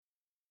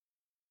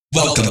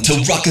Welcome to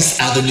Ruckus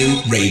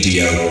Avenue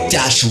Radio,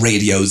 Dash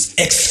Radio's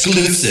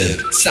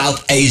exclusive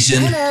South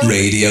Asian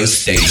radio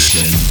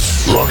station.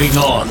 Logging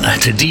on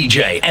to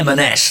DJMNS.com.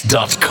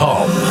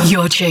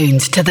 You're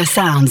tuned to the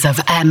sounds of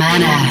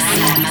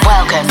M&S.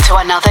 Welcome to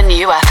another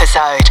new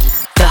episode.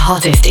 The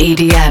hottest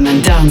EDM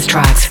and dance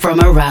tracks from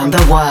around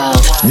the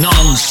world.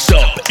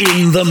 Non-stop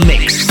in the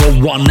mix for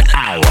 1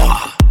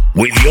 hour.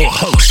 With your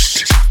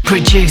host,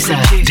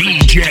 producer,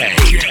 DJ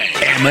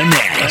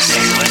M&S.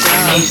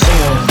 It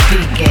all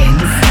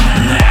begins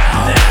now.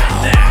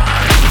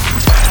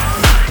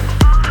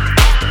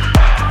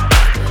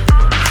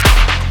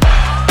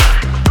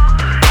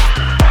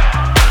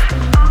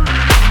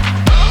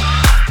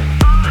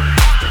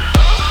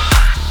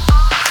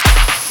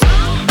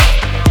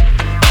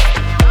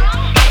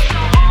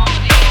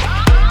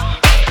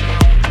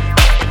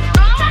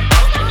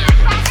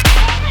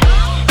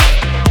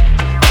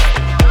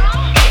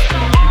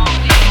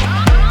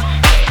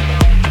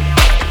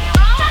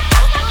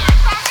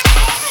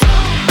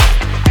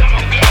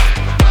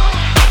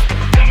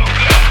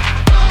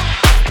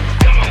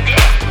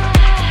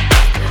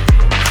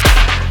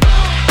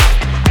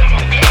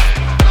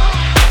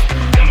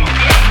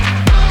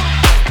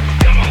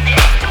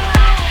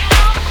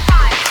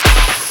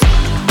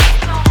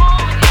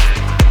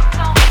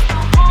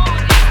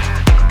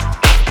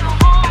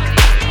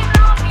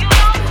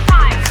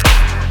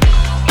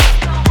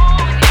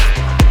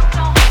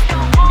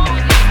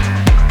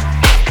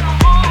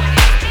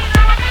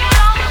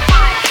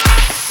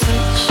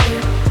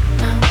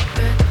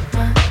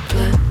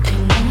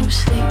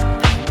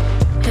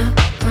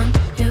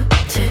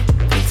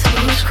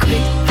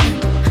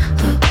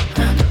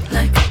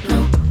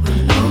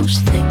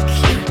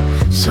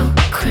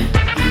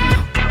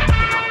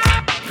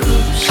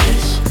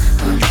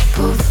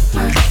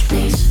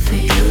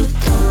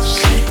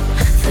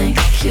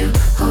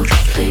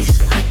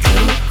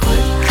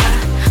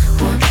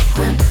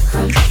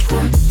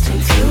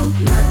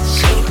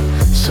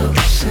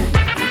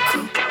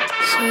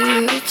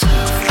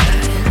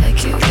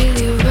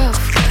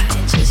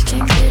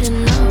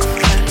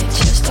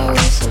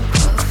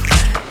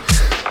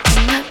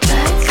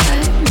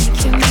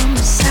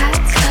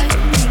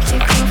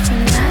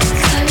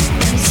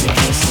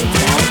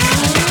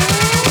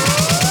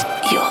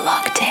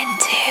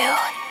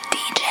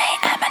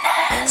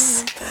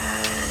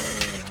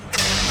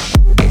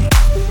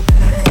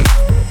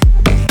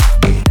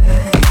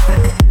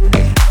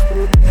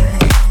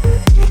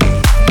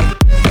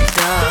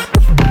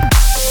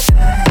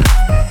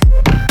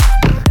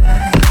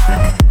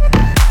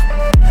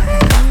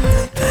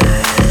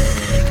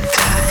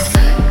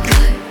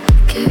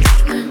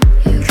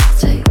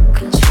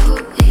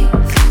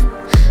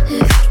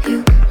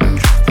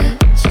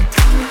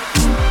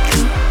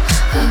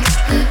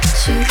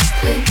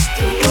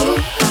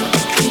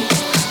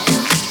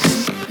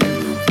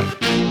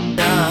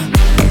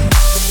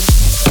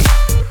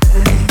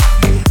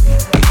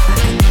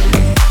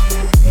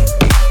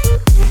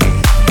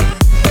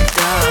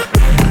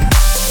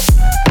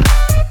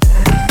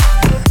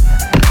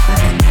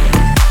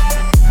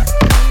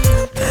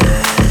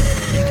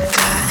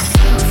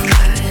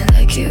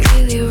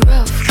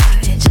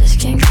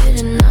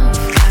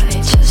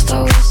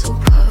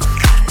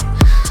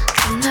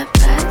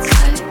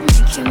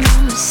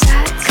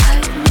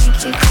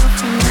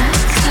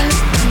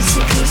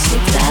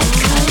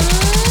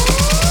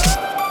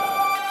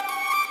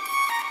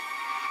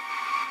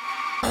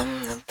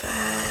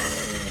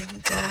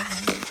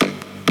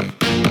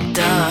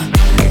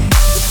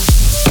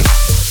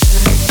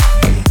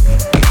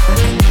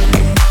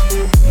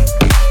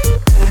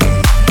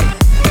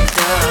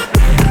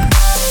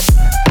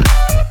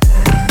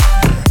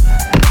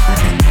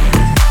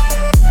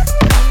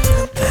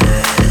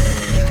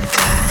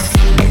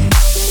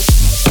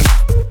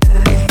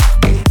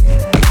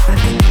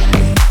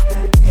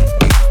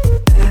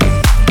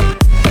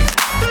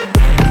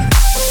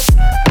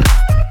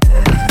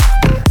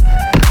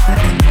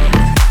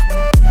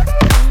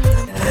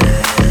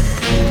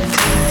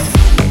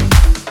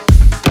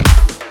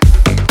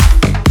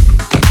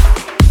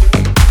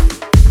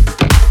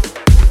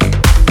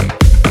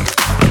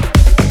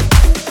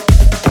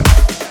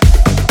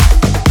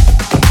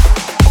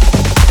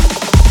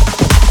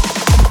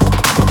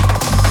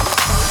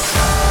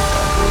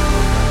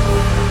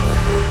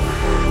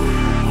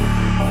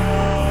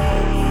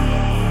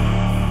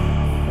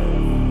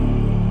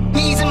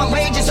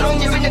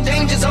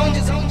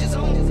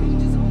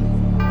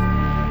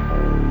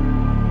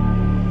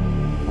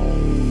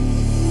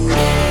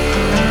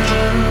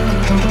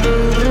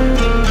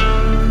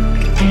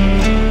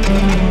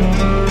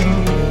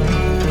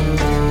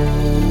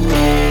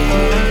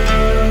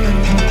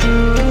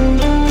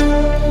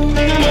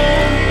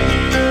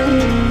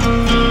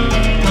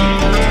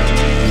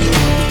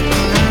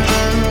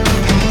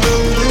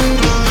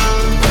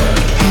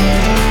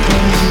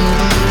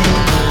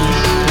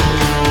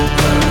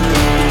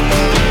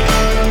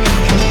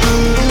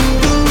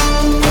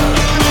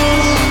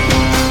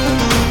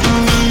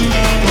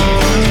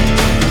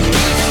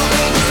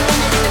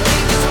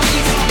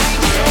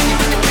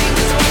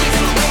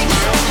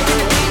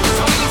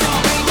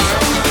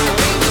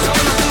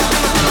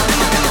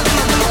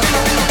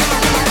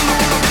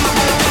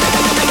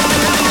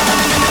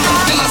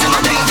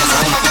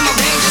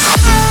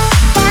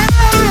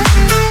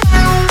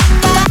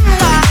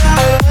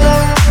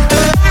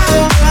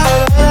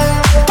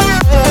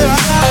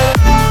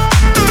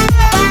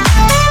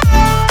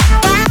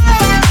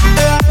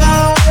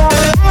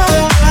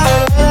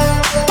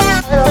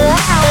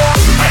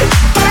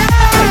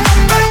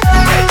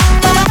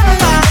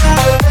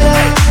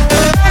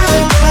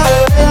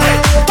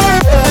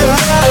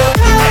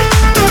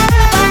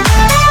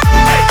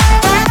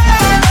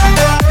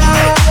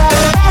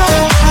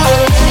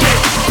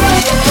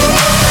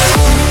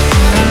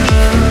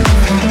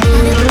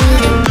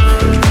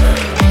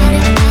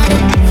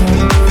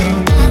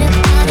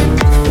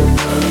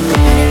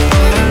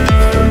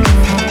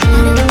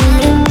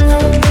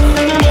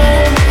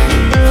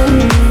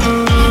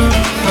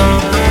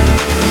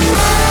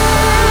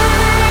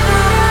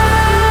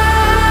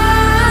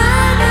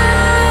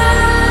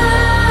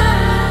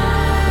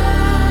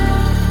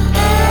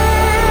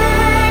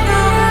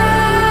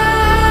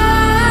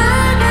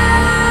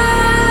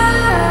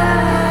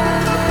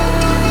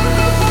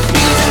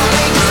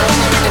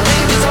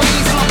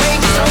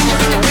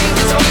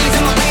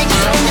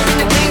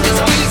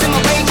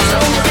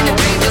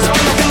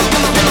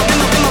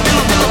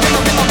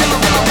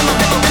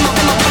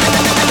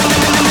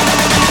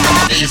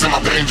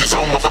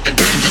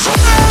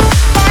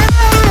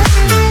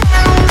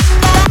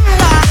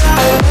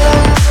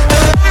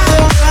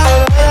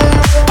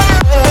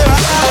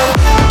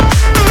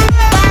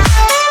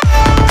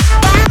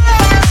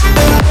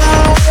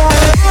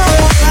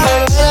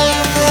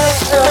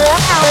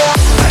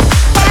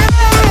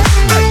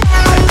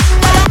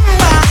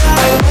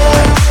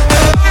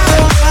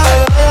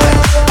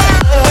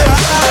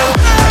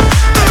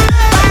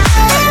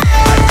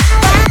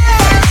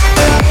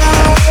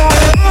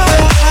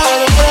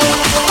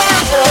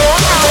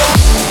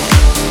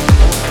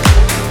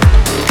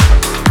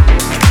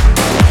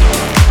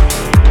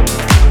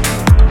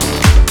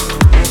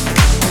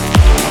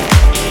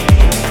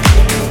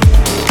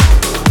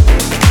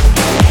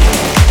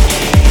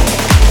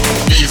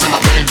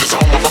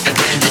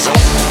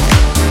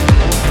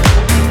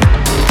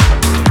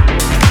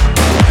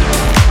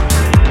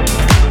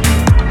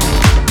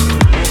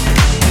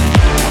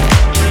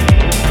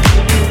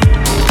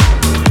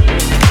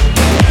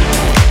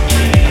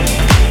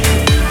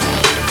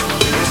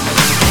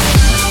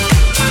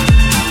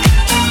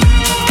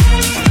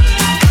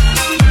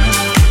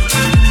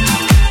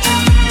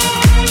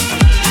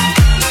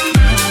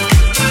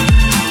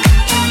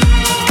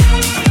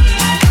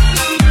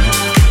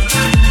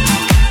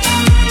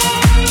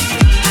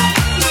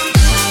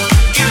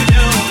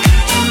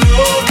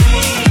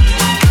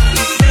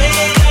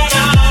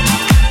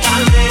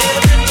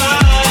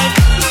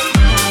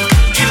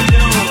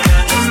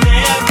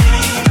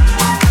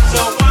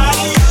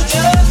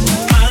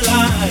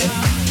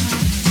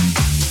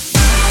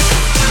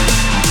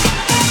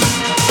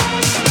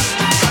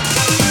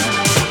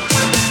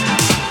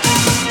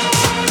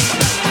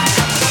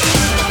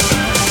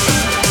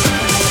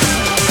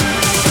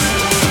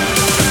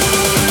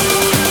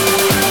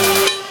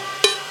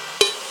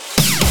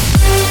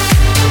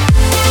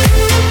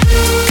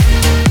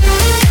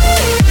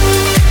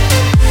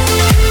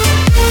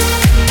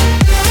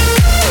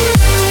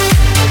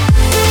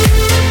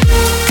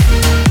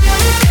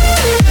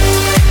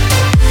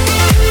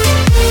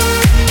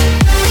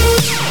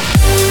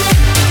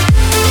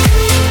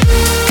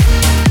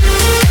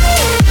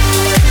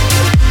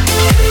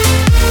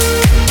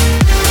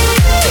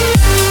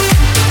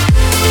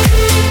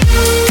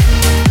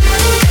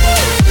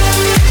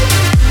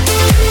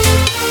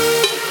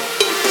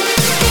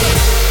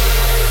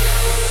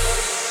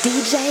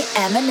 DJ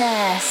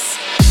M&S.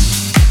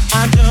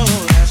 I know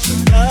that's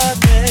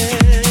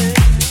nothing.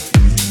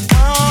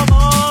 I'm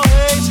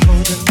always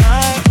holding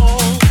my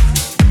own.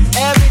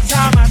 Every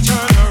time I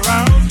turn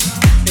around,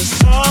 it's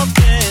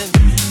something.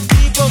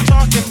 People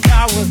talking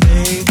about what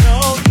they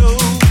don't do.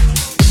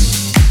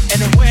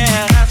 And when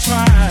I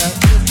try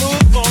to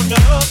move on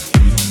up,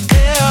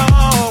 they're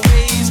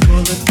always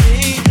pulling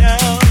me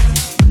down.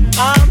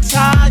 I'm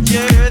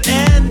tired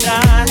and I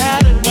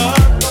had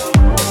enough.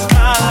 It's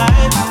my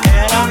life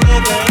and I'm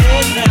living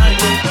it now.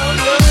 You don't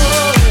know.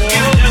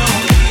 You know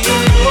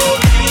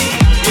me.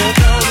 You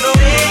don't know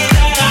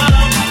that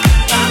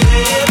I'm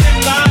living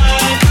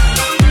life.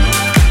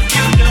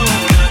 You don't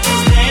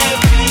understand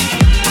me.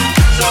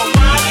 So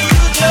why do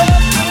you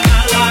judge my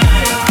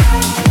life?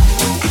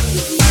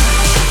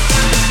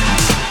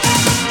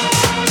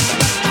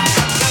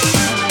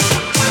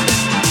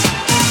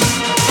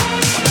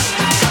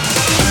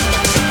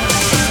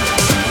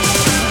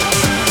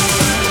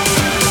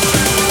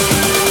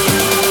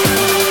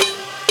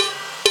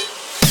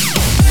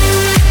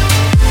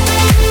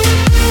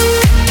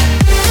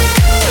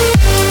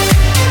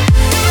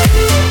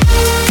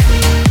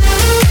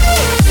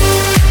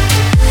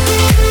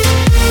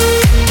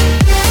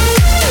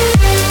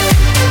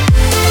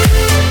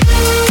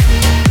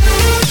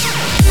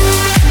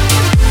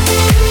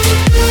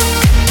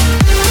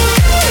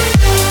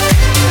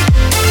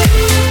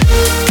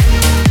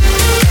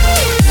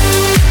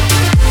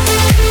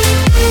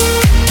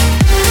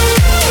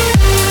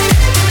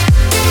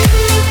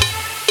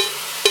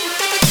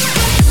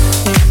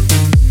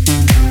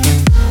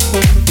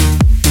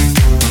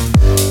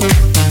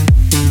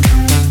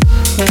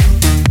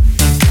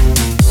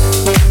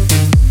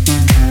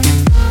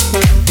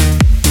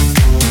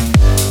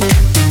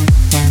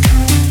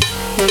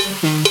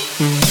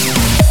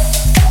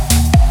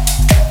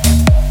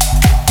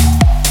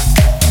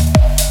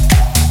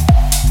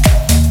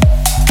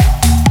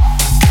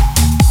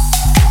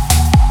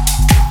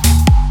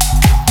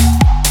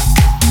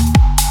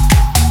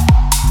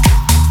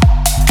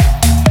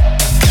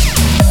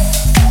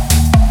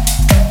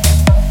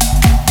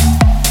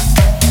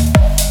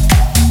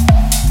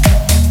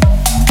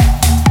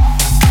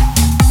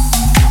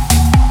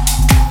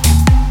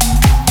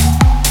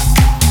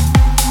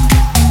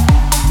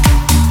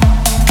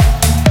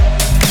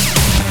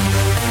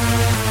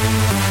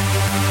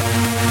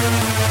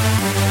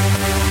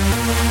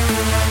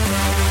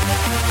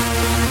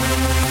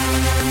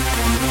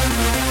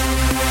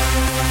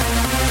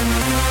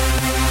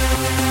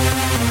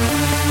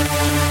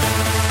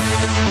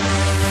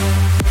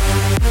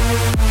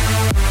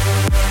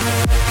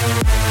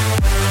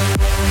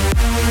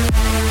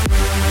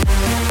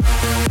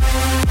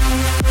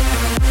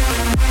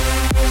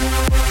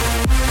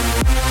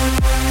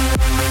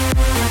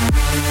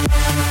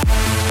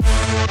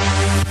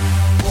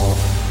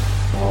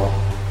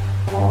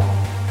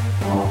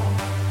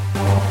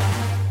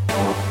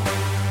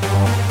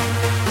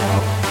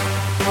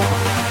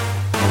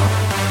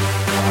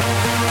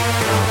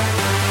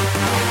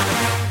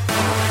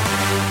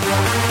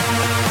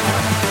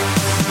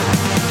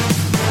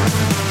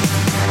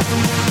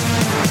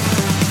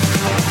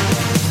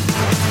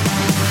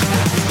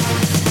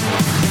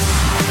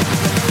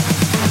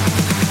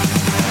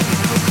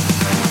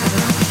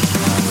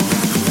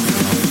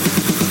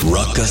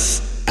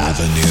 Ruckus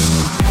Avenue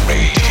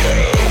Radio.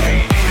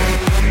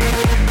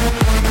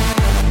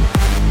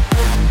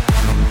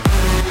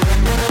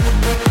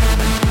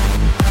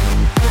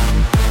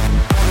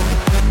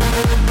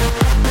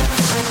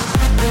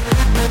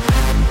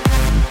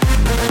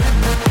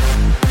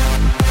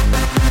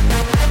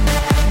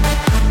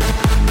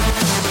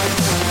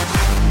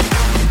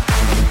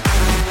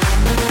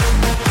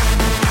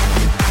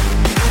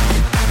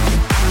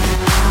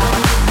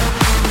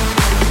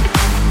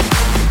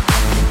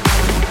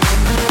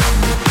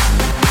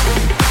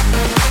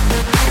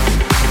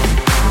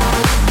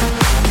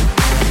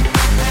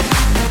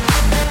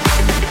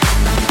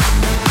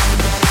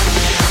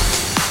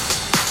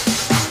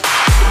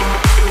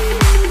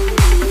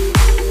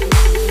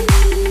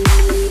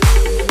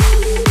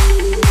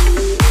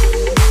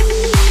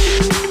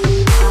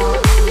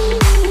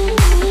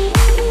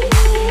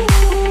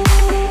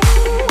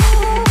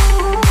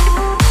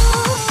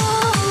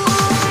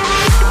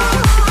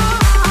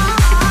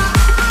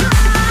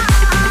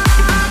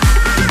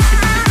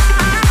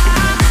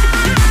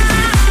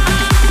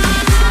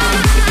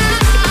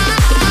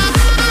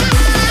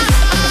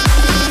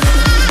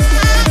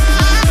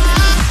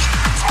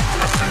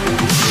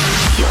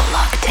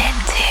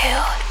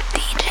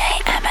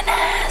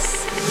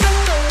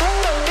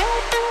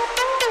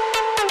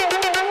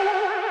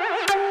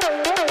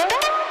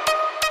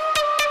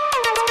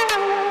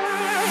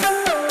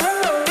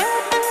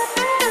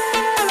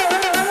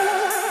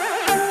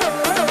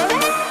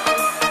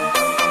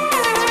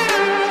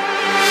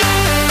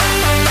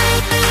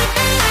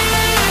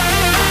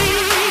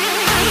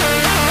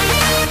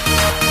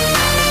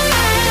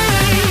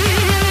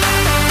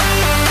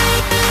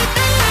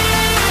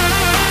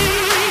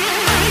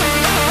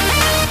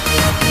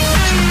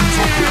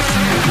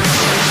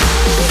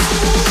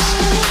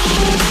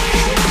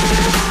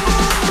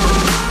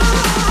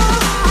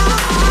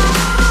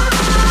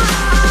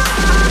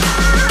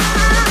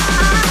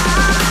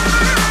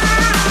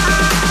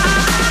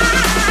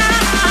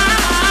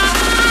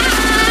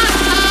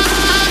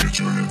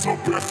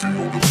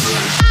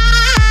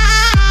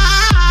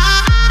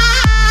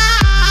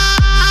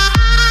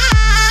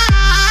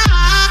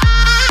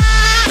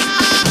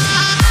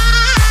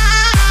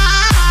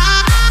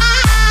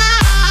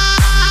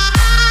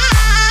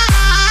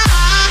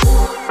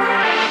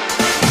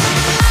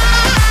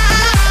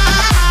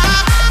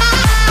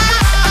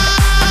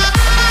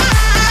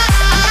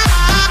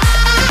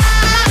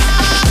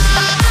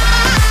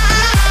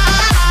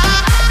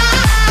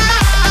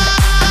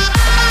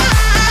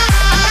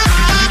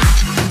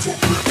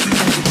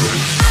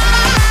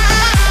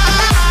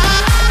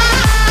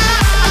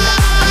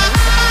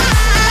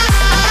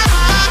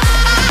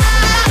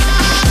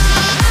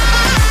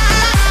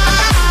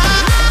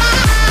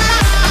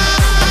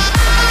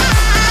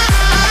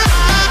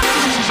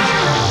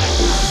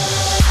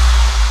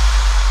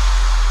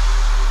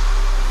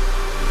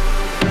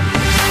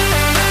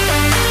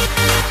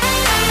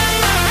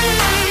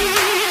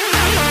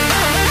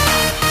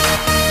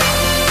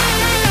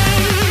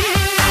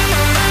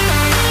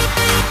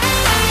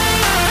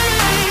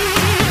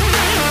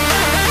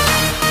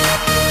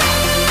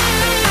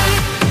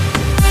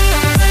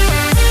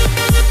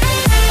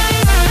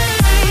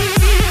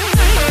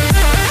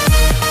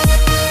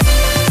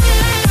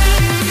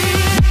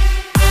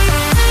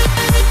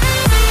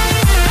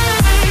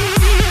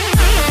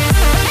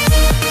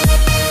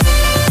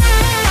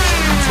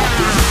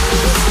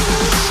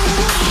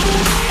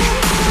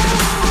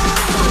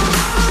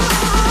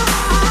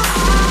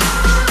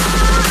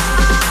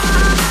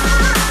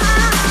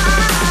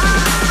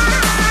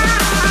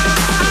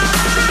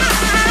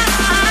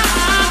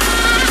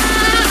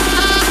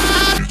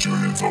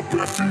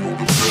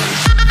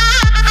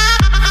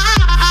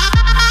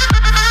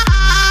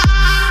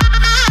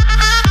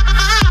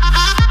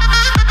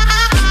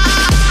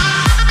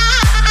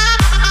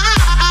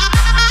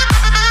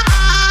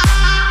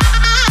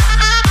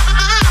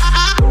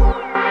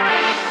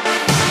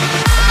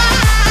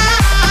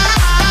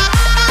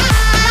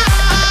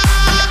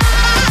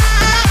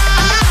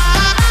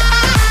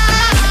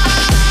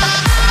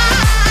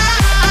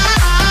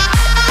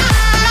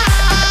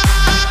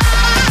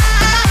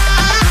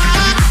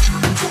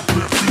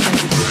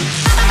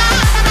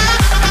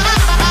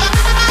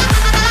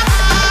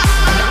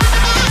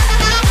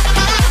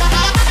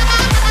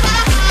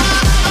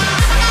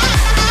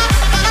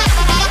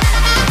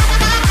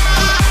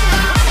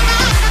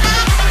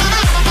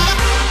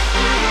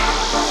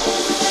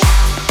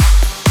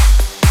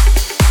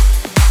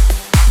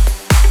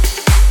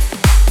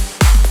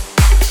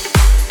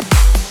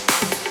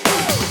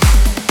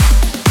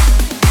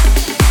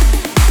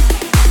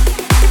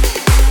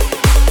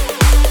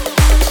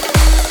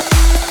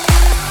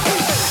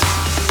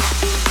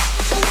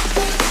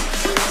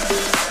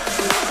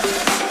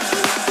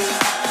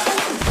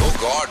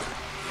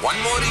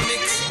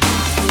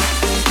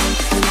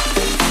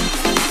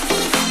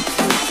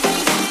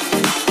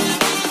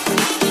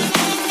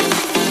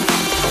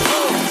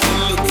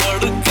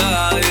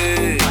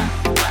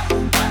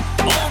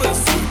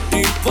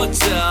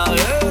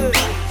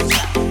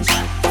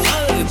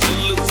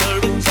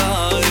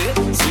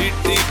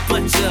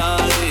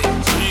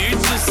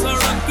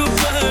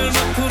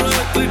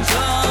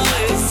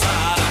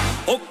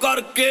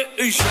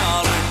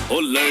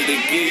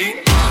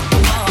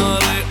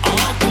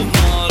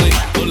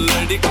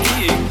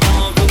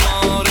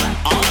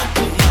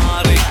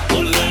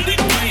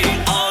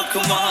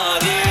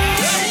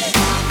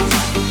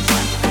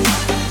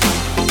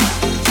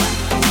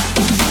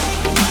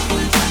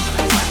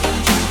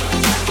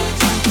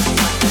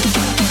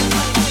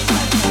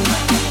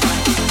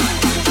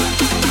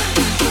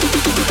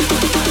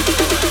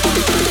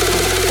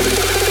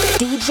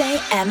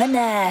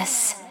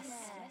 M&S.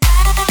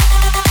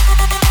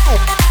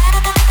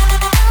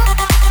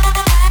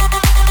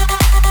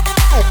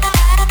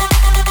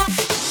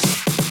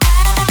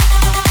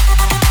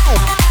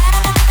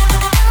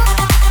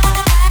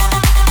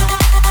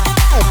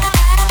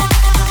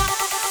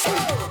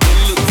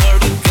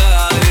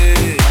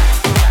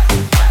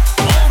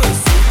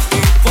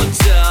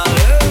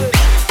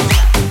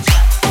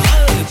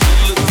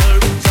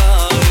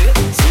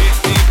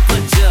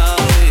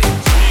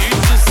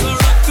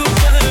 सड़क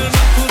पे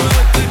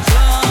न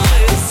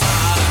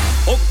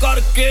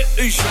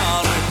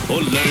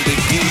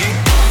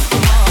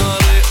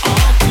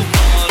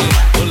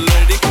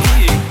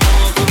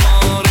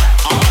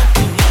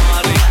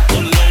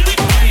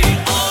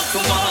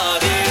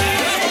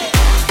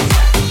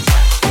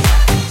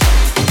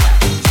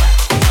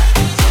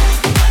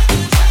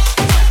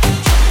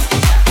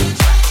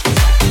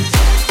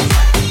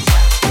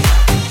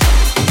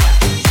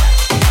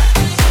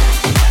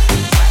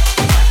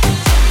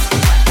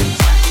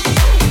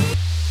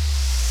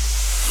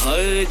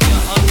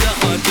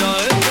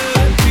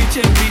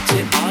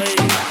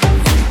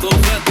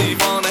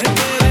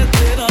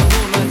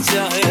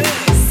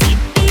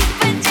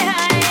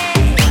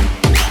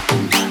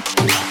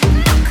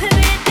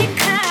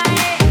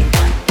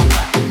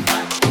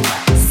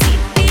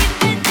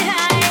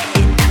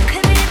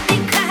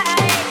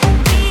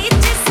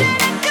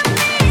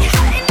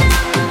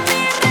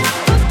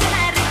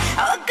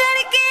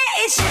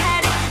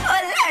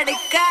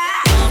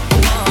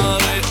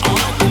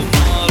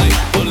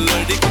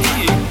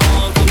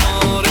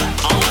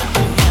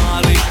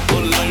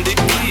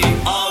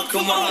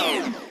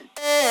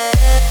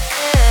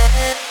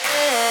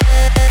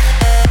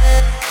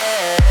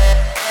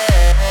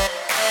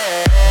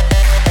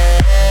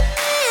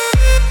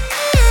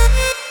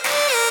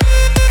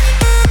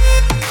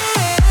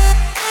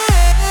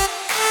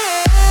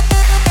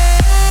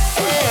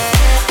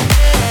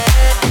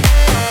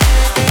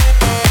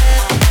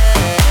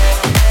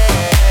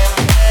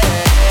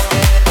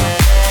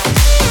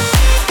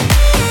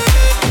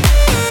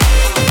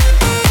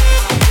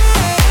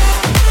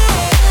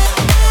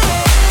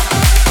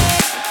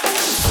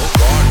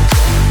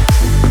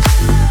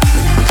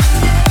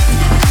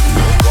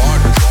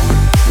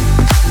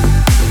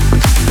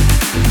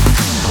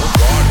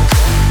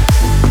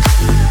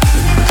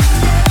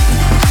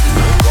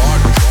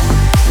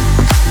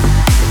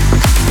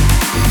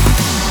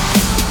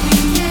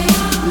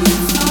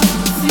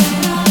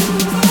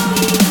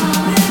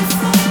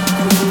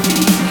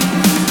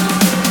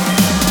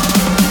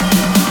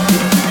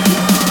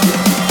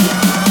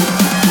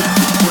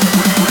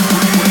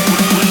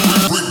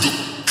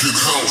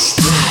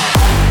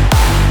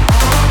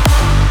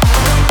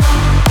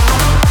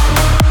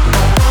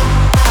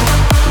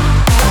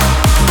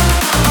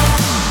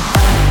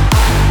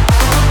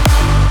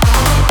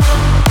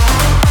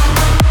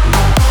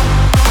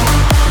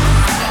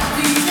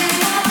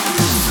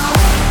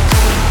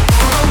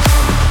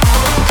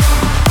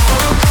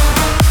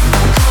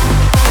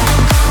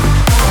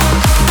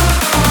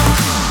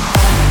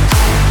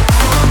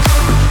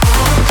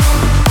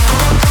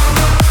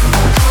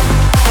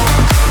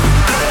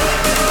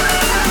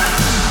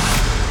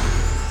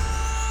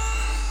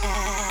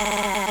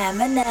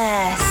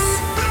M&S.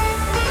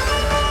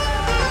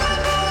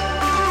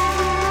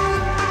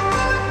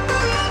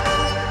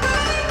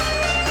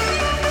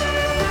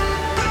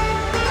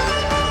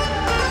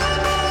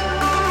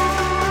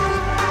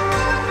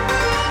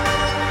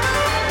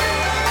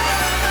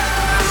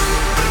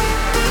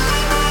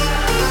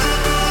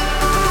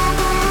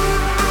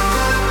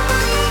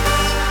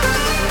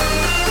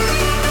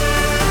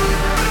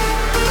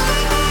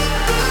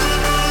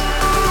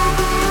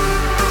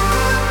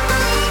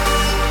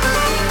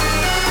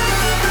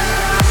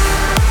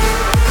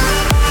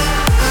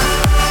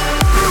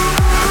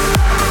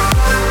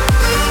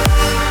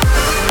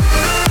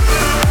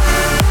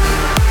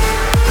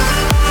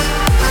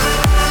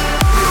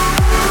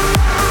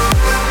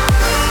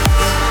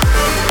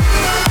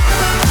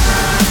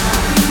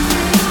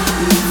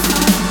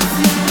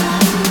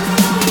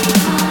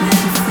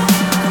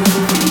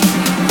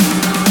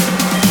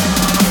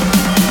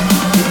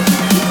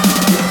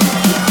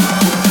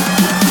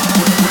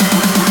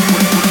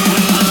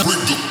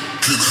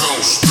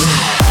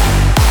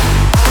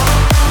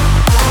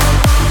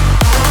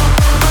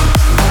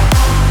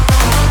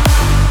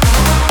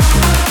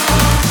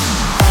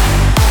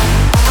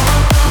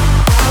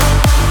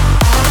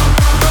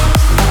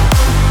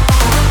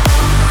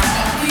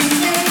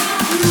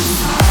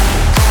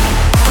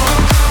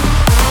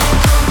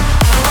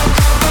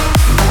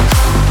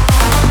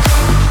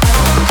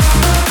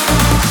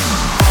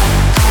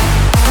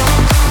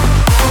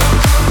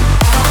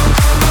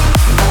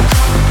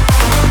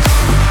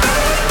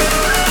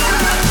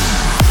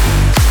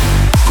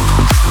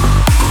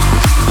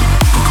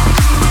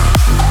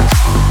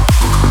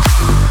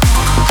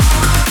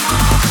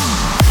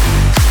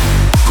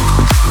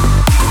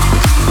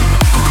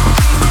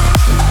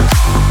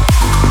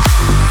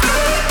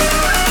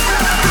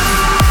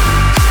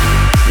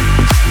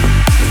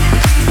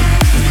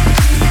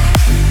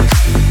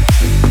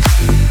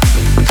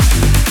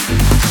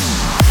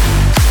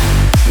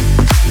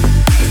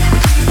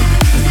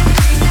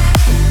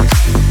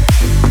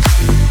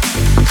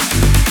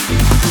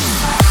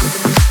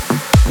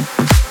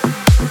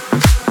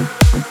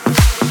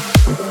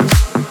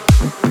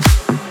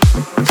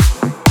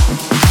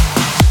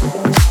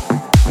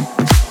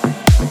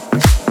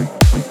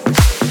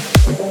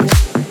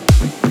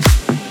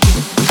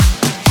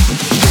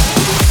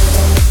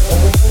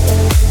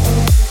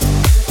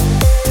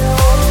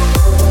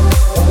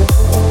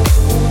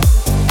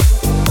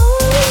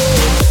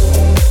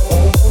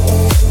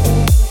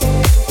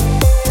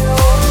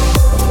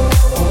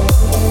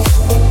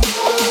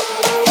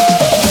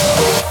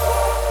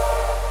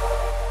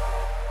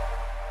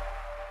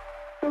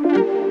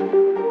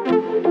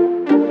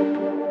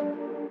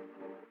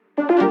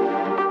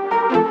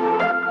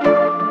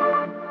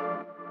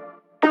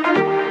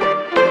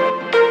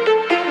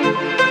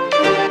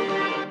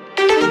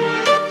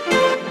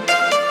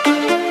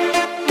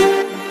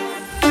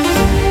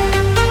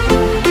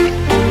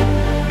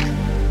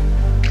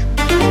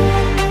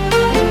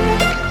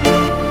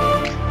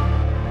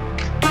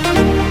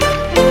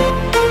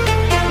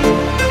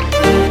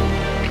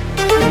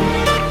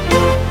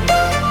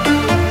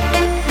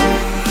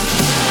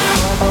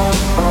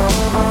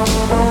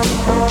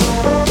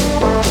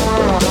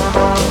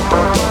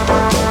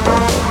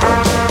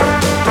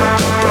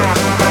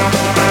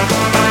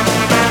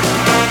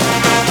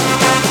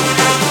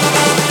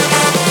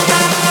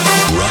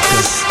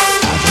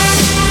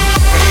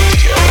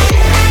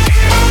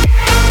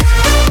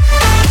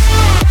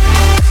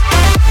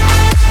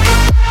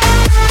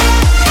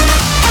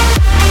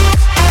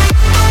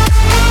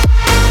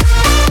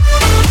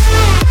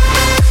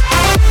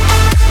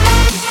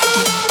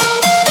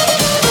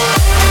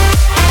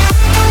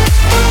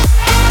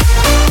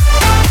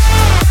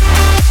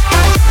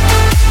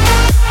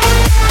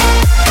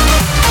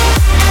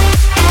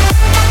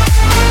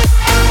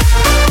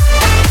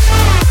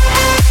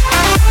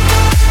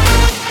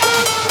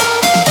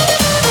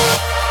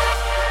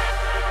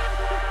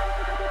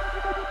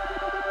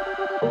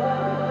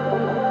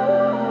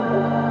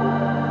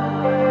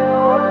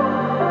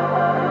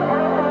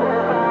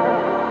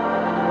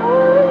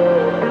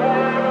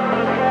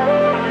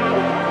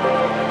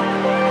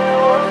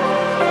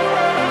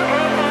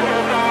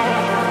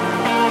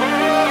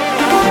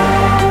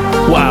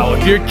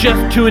 If you're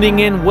just tuning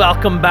in,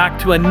 welcome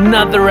back to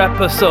another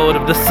episode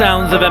of The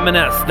Sounds of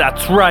M&S.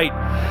 That's right.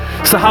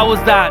 So how was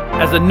that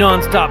as a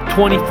non-stop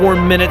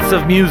 24 minutes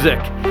of music?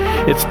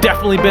 It's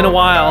definitely been a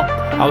while.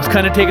 I was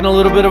kind of taking a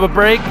little bit of a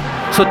break.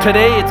 So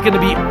today it's going to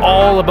be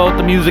all about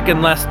the music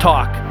and less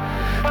talk.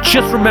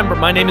 Just remember,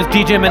 my name is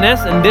DJ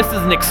M&S, and this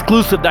is an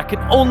exclusive that can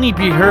only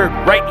be heard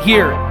right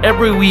here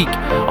every week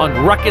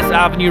on Ruckus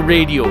Avenue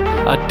Radio,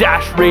 a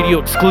Dash Radio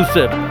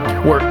exclusive,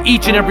 where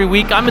each and every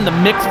week I'm in the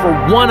mix for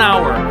 1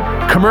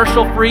 hour,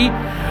 commercial-free,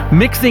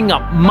 mixing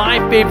up my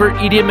favorite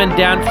EDM and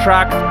dance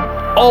tracks,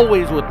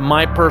 always with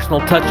my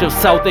personal touch of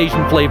South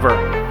Asian flavor.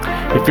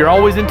 If you're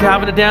always into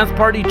having a dance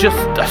party, just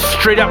a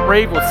straight-up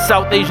rave with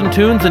South Asian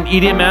tunes and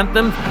EDM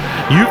anthems,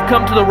 you've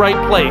come to the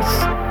right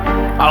place.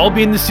 I'll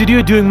be in the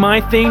studio doing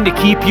my thing to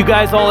keep you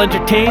guys all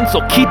entertained,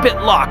 so keep it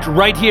locked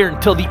right here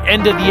until the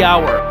end of the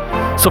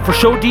hour. So for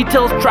show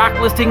details, track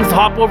listings,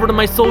 hop over to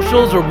my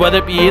socials, or whether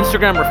it be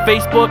Instagram or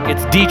Facebook,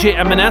 it's DJ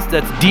MNS,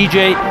 that's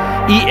DJ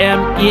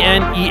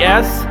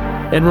EMENES.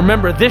 And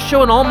remember, this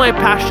show and all my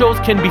past shows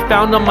can be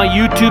found on my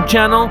YouTube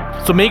channel,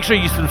 so make sure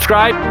you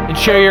subscribe and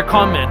share your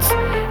comments.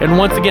 And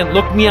once again,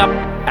 look me up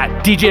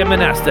at DJ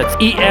MNS, that's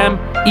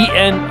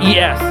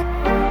EMENES.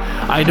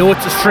 I know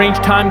it's a strange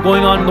time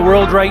going on in the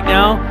world right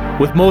now,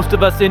 with most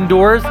of us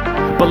indoors,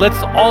 but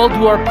let's all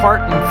do our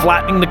part in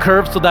flattening the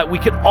curve so that we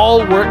can all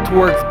work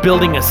towards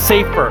building a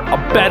safer, a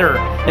better,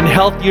 and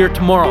healthier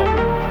tomorrow.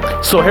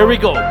 So here we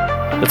go.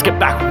 Let's get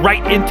back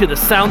right into the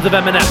sounds of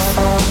M&S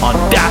on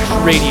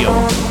Dash Radio.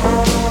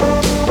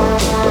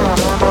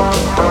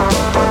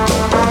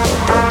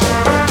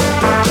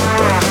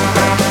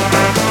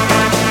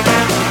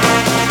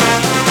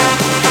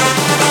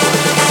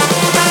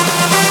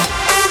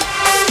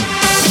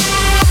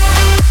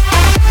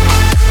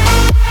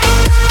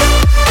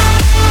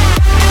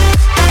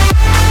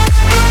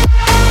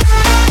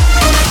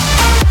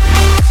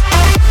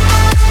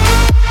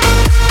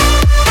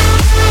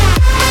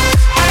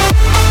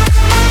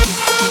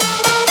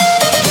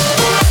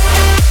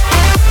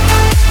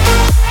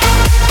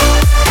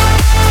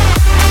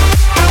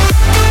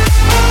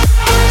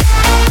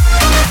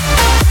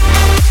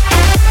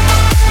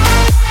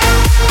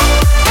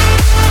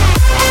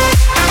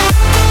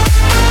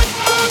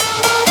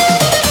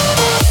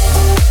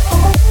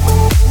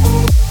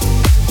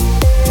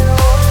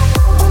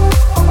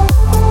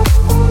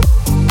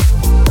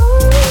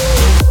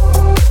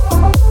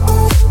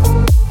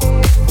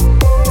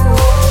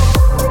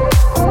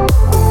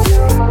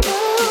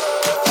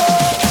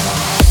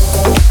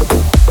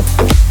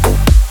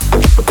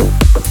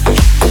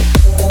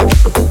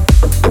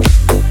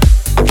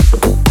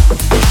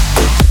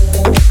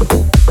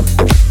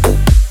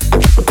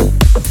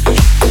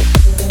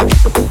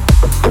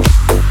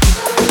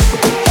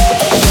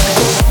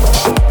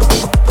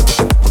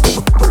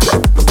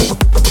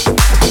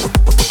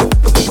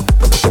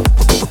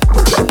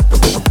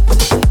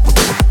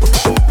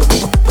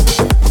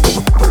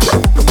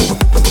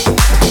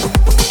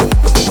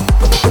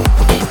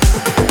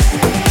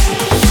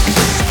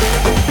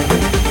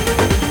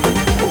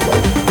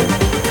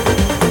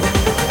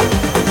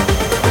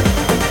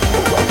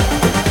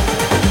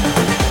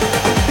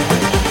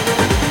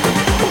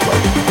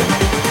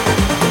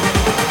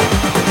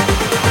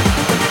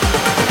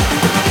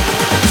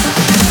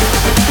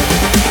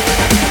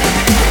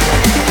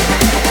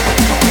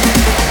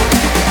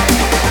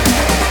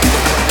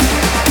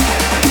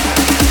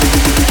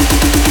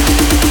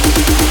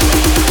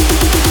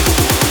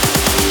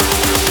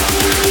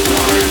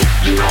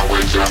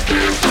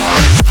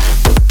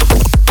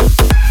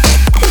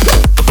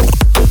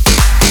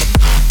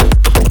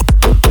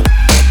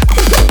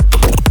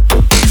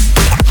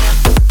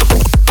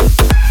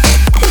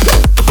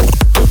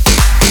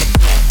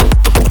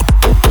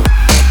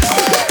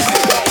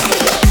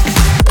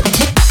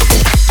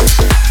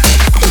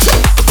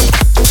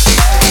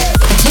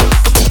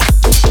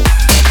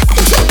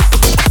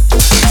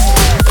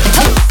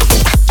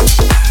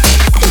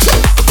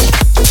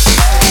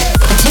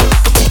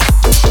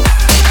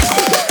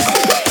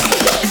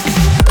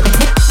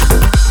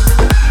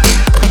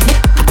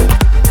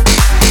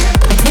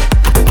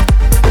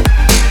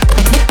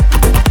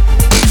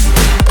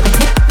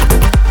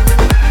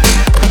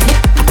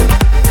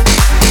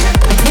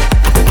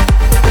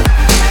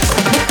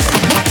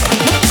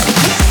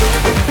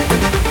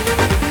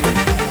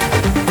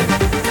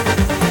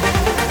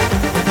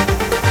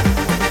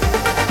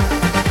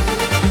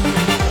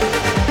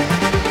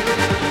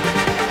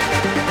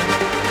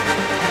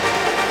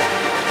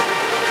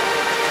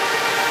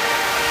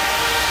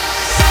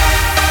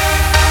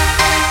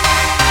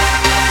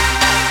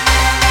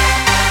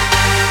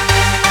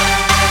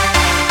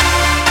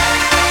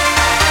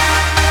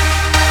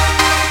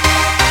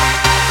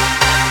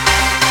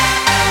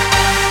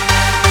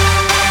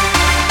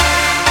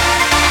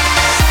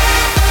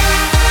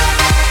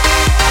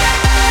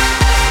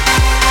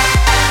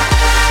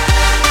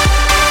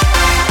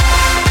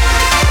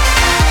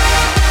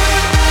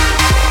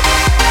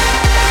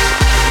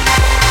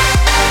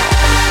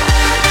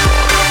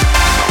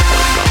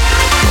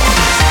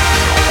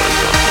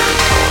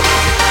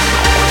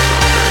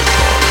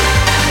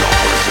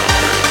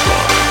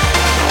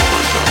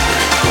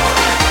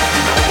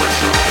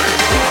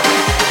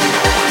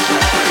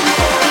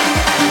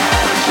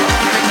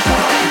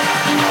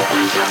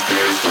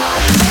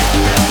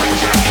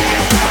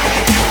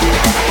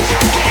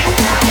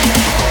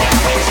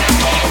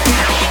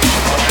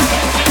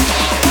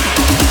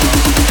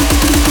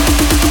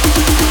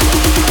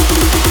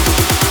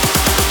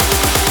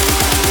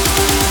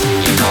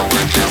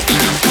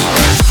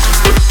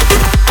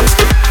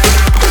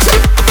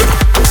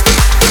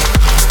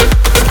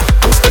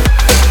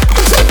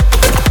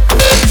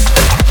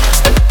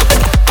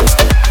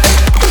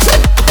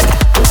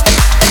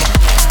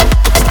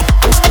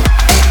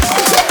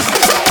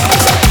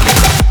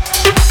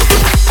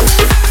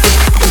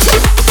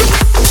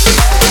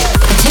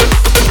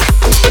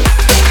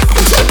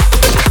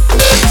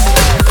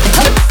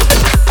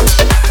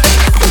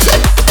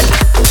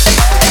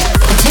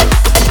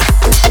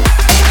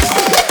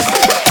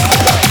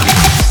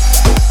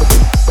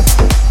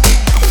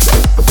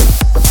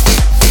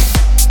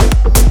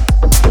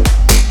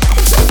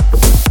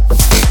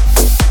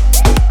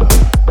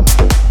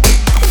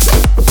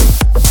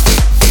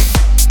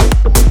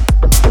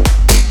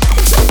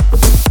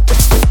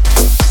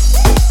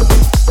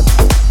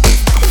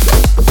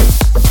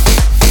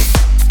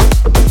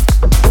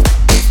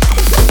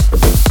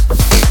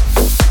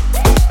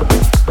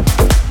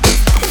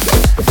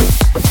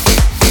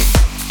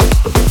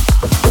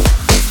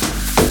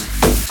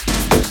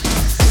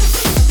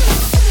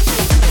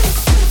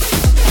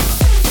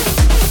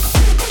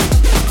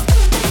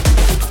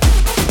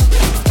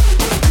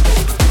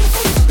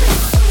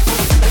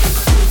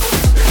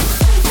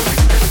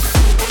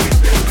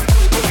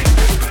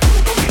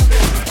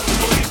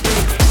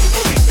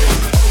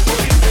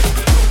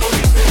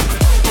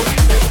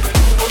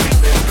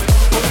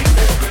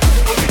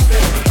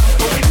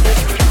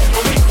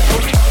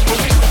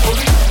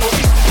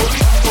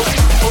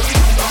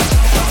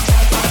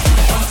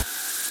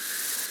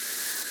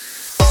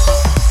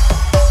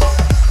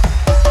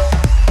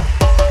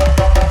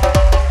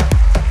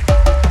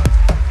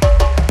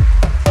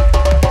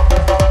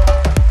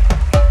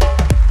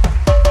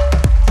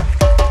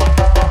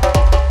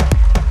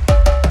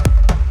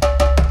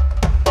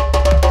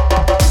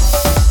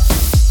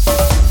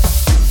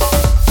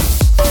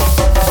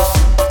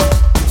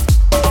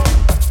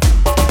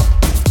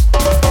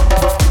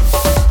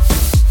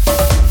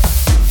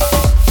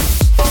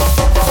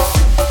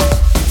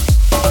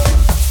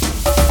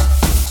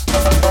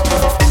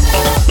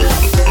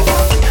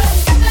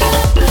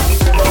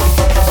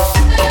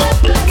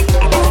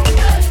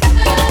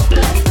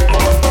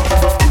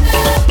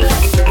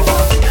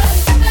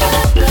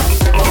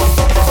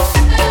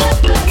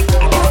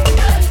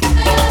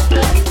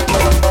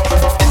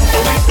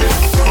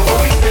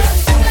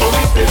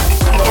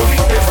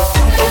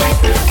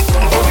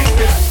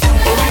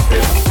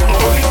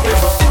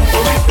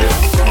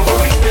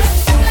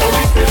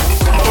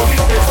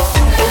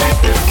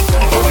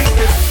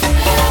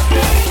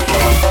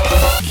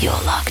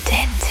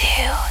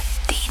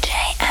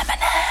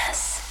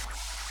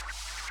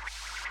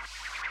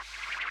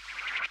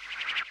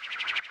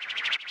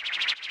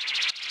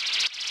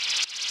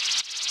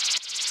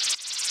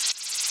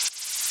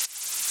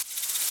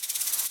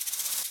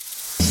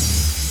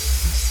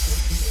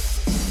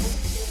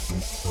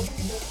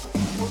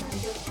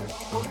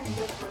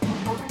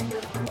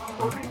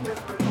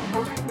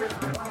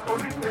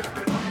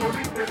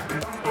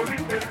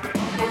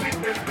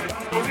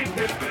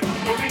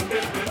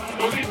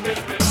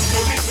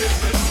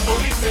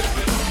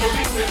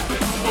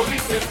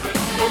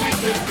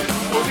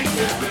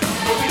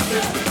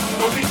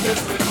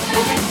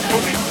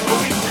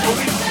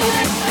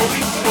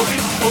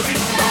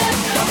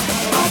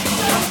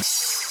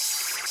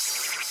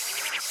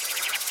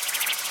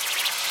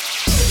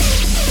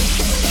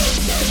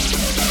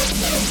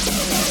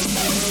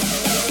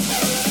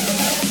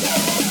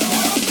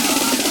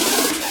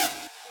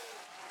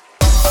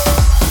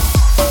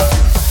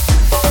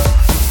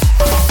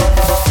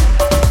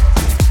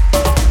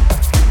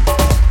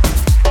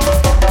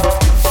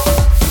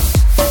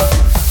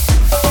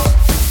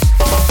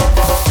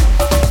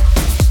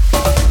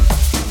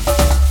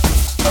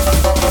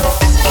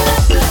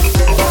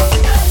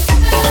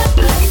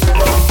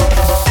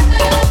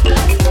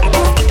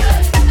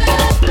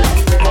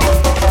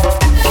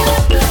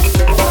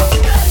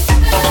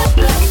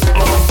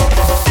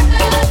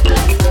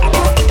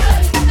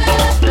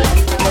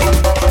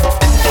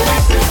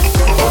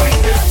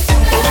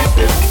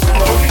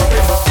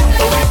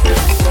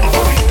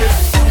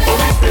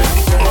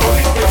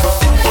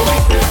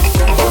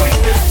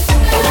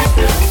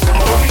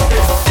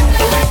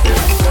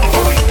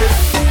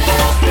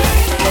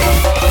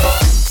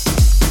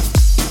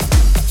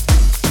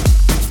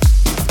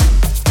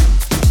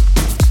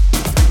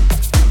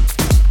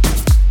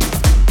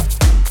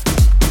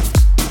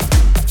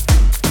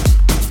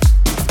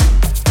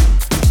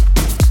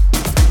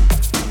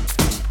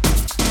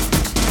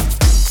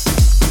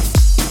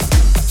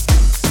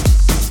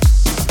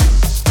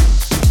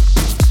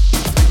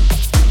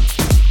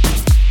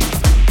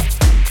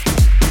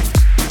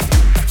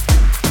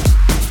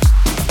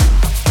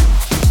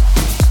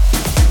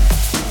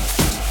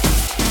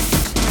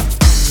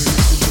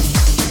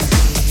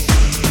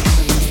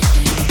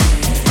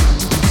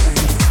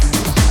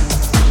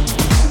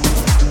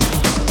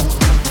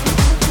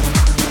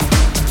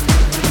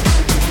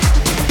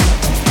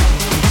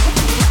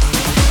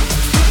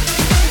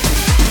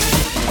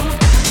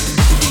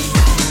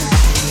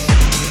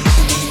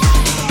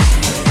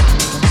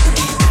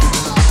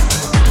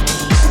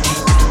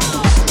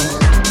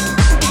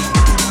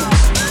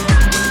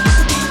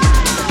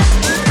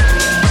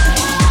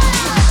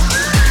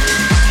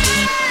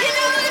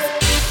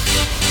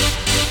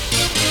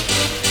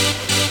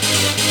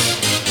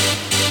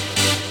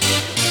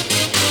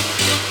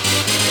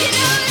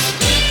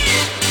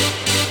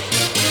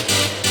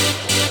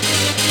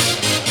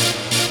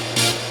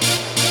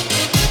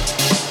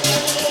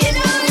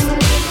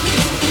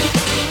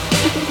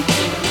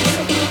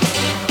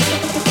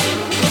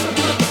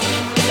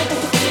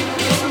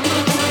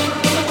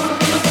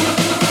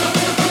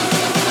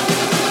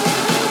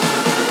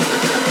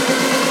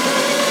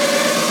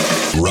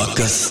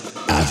 Ruckus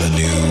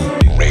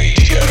Avenue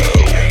Radio.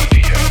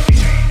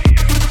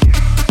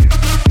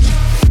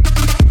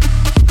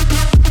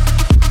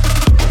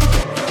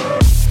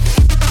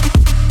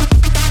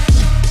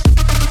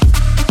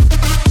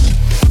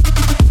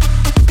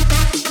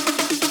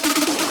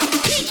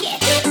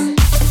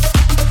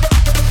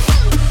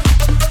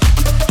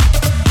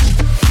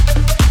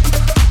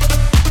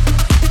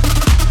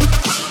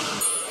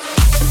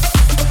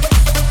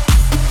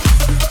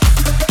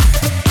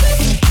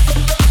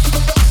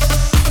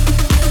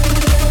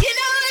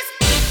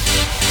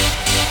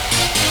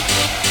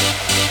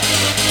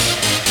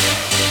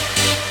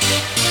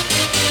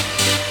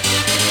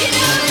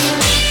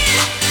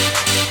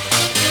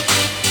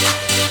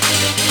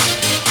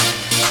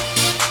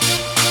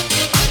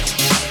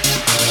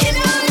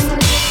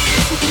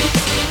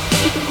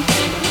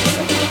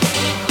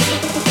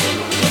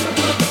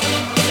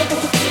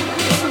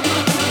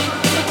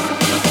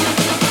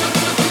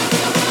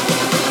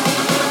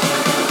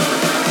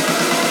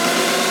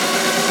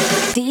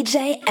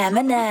 DJ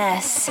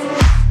M&S.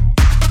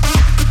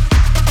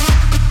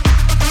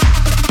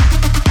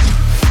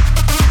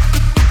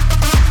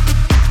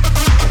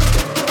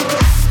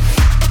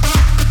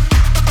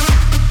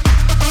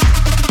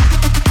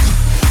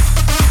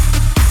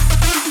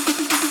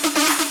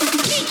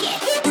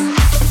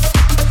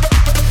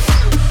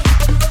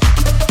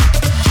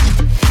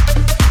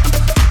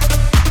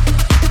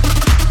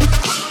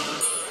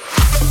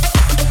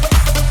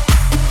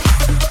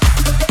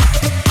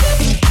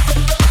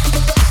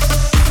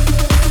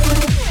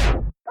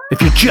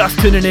 If you're just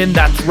tuning in,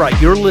 that's right,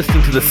 you're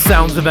listening to the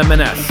sounds of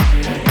M&S.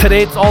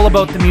 Today it's all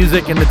about the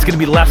music and it's going to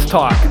be less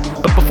talk.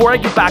 But before I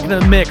get back into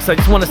the mix, I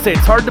just want to say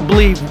it's hard to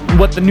believe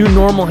what the new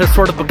normal has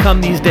sort of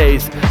become these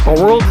days. Our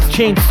world has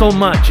changed so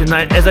much, and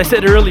as I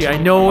said earlier, I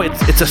know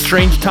it's a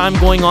strange time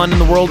going on in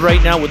the world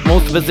right now with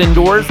most of us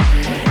indoors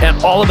and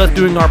all of us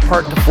doing our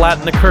part to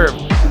flatten the curve.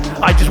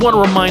 I just want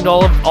to remind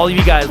all of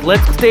you guys,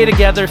 let's stay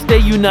together, stay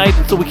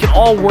united so we can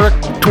all work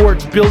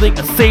towards building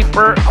a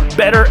safer, a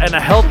better, and a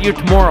healthier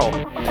tomorrow.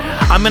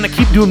 I'm going to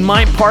keep doing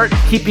my part,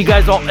 keep you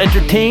guys all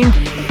entertained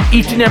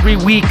each and every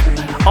week.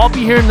 I'll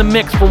be here in the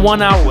mix for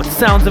 1 hour with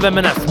Sounds of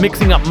M&S,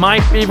 mixing up my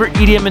favorite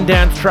EDM and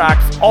dance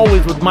tracks,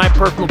 always with my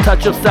personal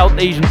touch of South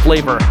Asian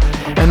flavor,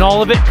 and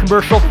all of it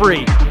commercial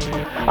free.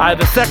 I have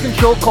a second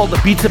show called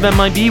The Beats of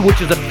MIB,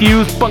 which is a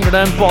fused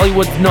Bhangra and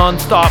Bollywood's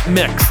non-stop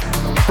mix.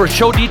 For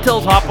show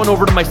details, hop on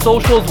over to my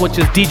socials, which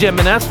is DJ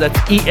M&S, that's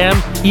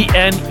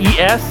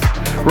EMENES.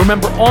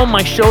 Remember, all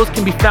my shows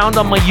can be found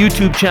on my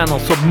YouTube channel,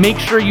 so make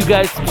sure you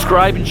guys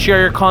subscribe and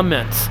share your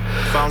comments.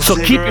 So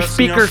keep your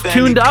speakers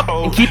tuned up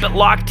and keep it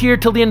locked here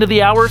till the end of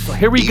the hour. So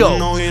here we go,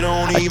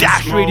 a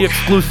Dash Radio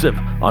exclusive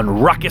on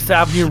Ruckus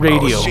Avenue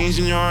Radio.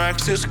 Changing your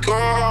access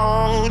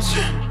codes.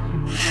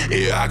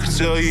 Yeah, I can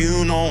tell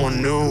you no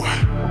one knew.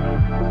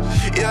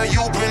 Yeah,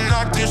 you've been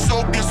acting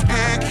so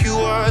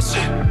conspicuous.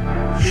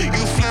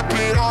 You flip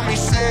it on me,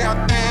 say I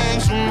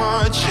think too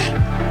much.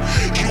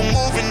 You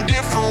moving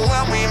different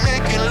when we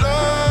making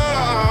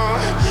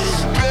love.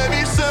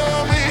 Baby,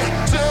 tell me,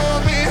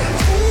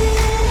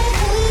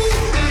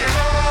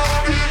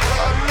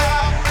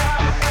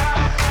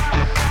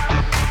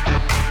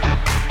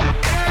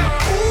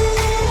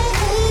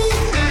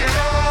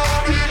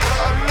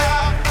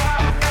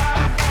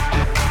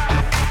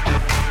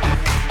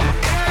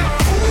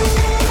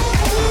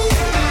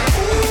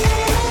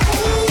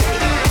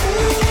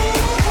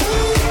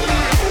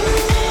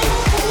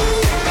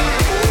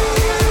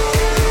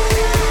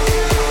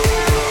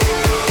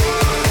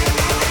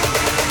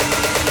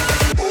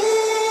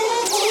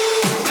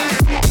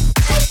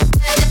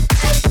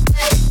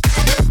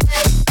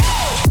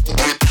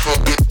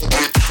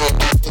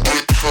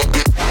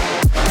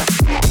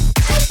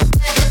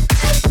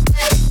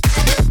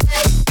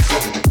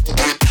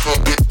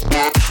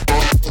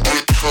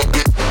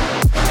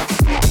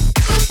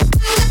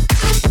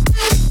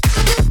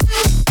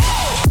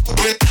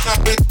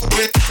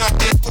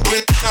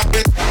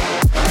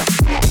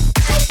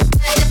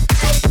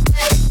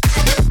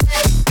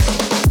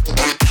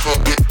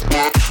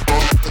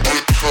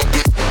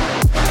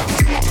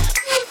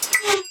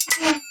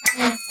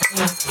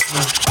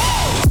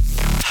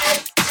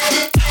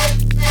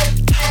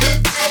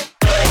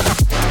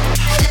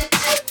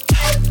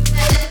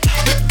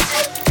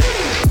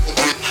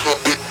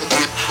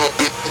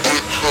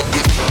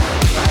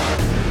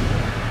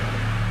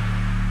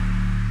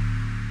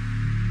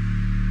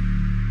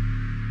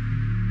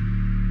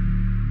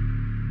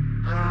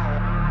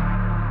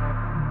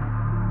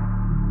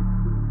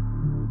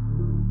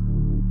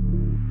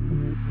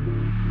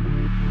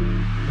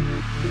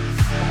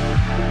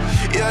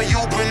 Yeah,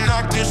 you've been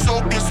acting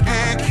so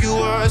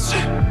conspicuous.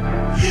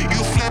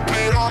 You flip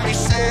it on me,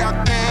 say I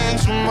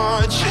think too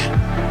much.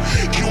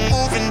 You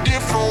moving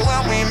different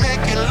when we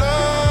making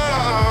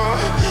love.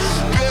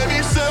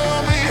 Baby,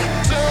 tell me.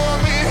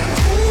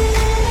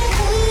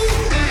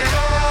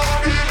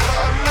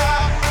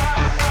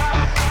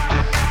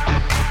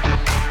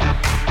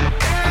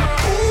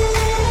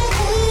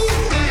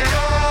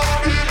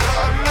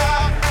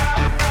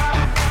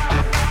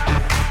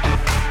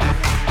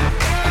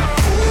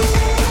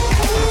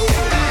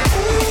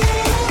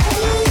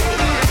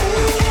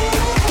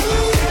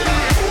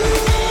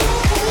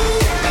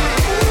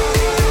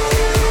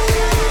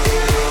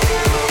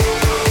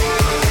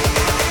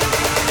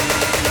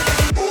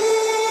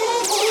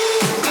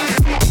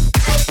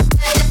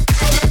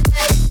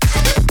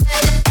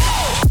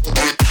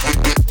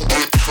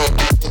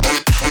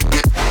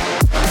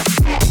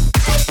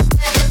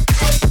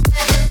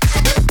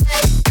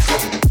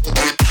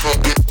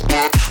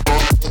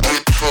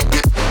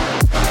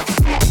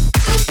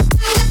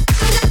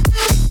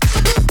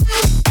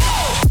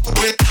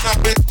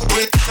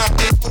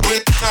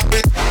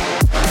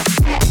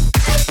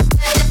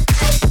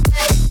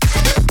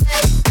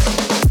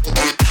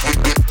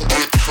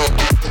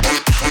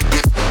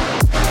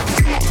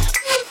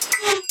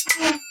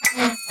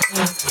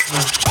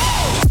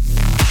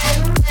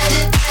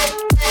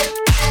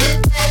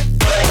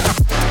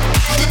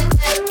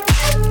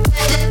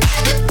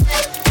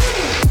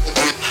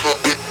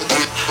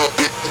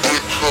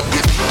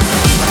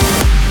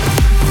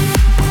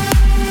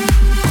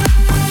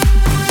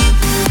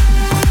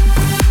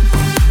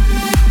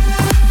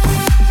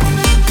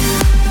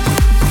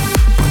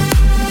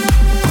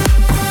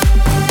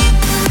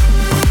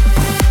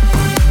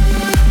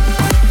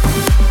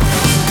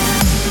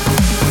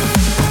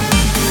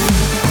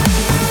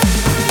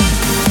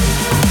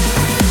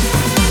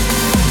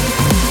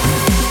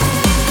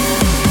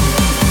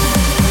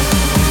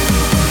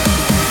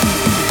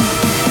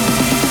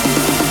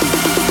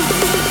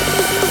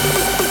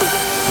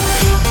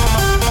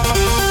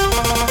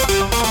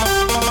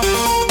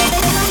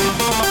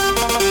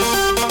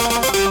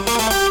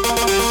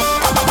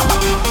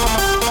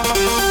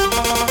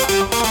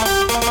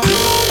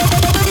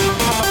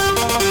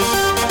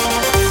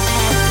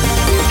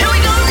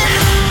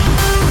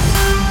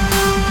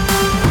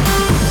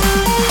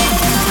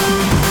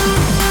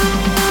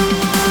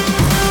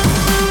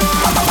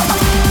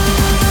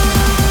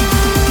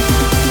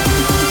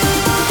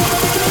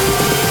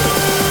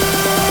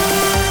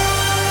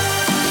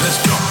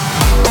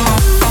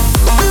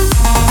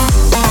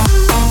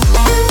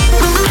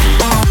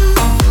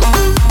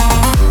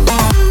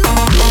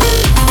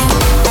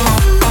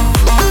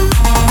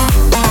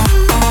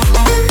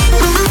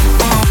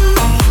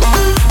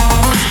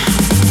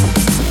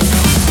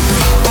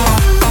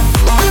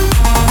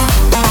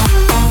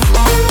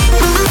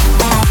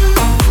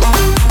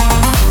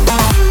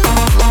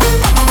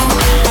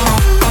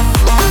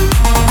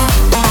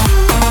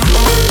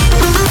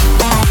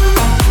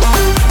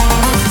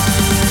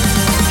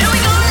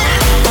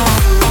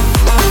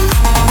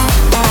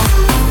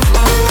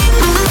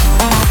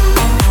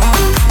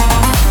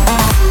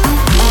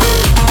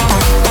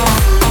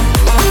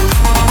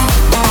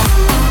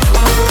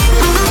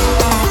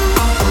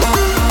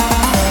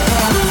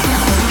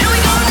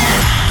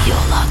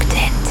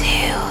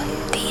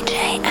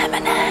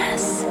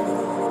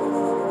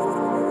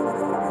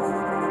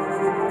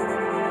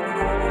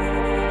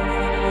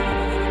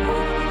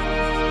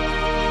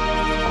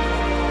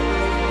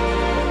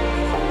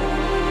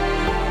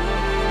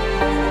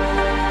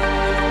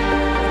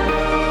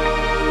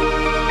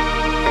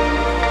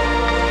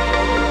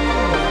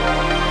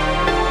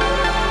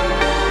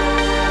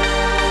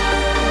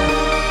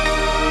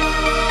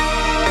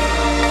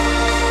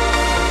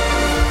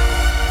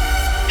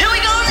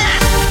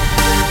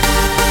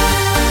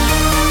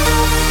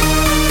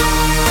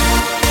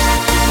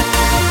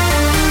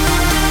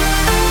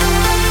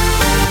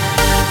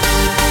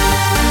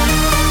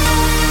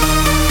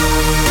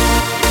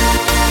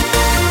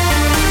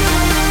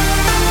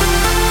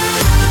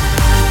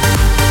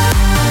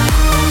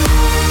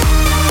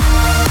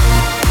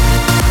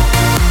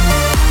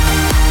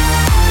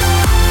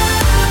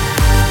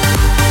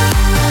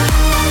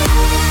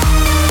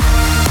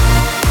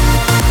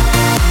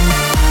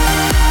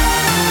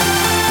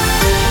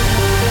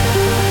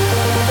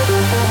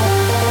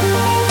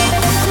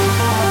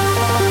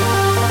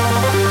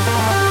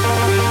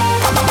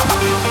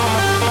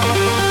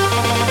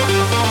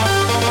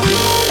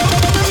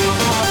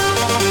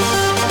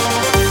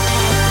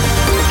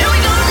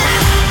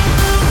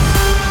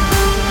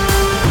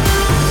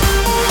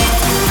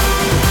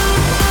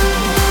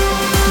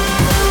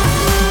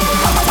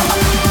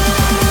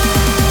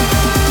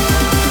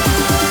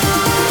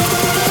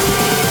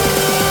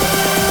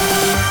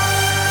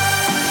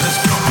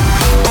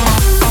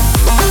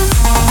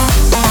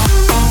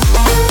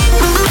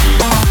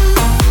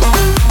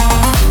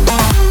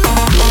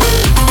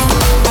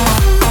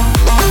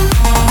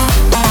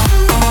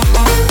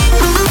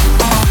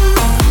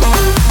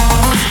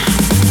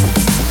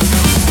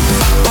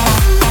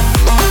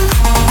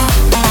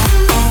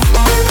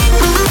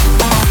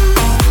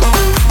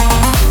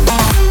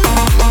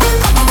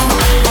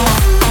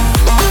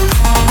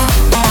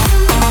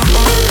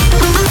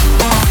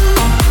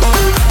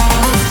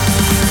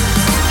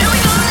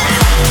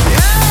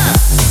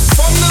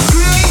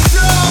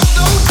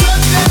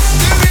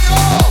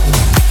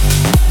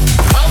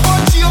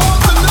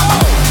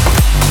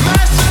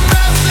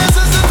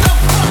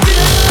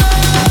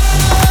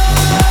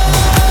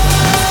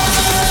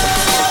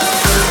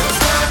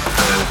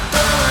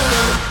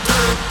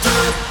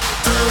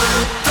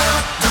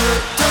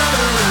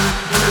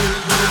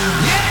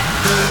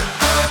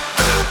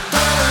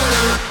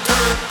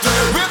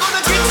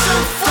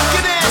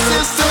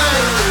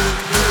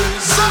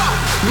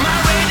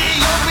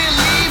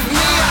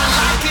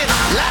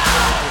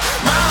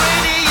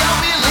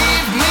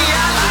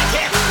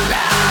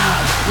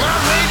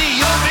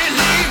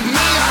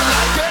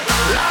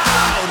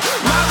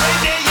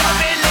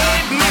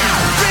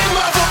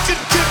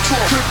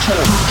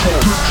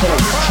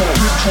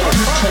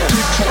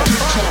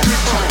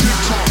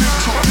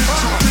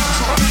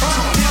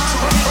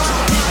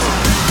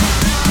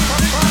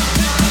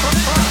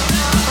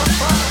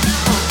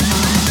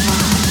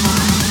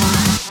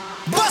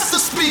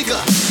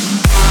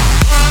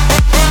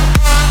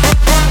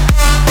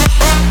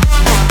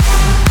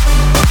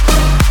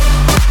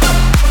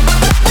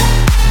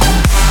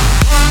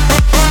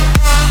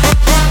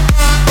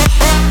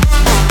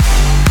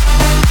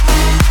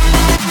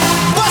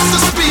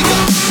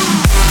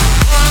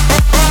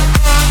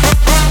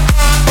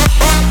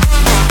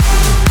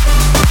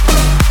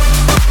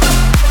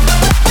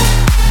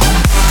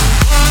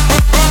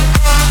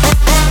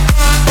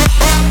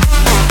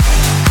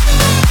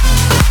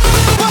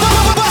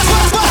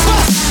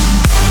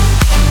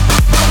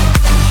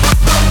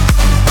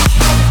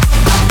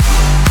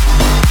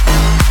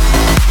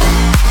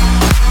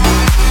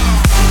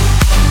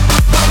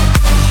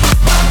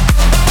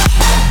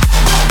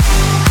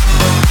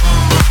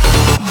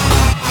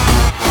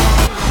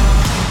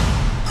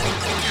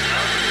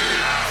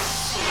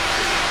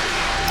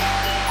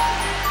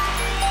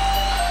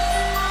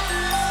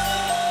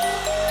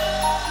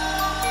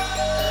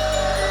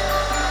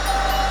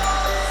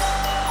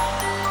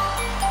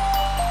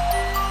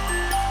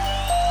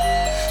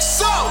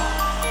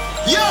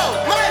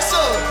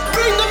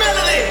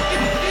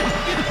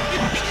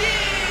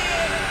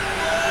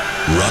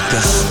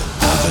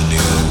 Fifth Avenue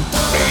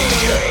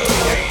Radio.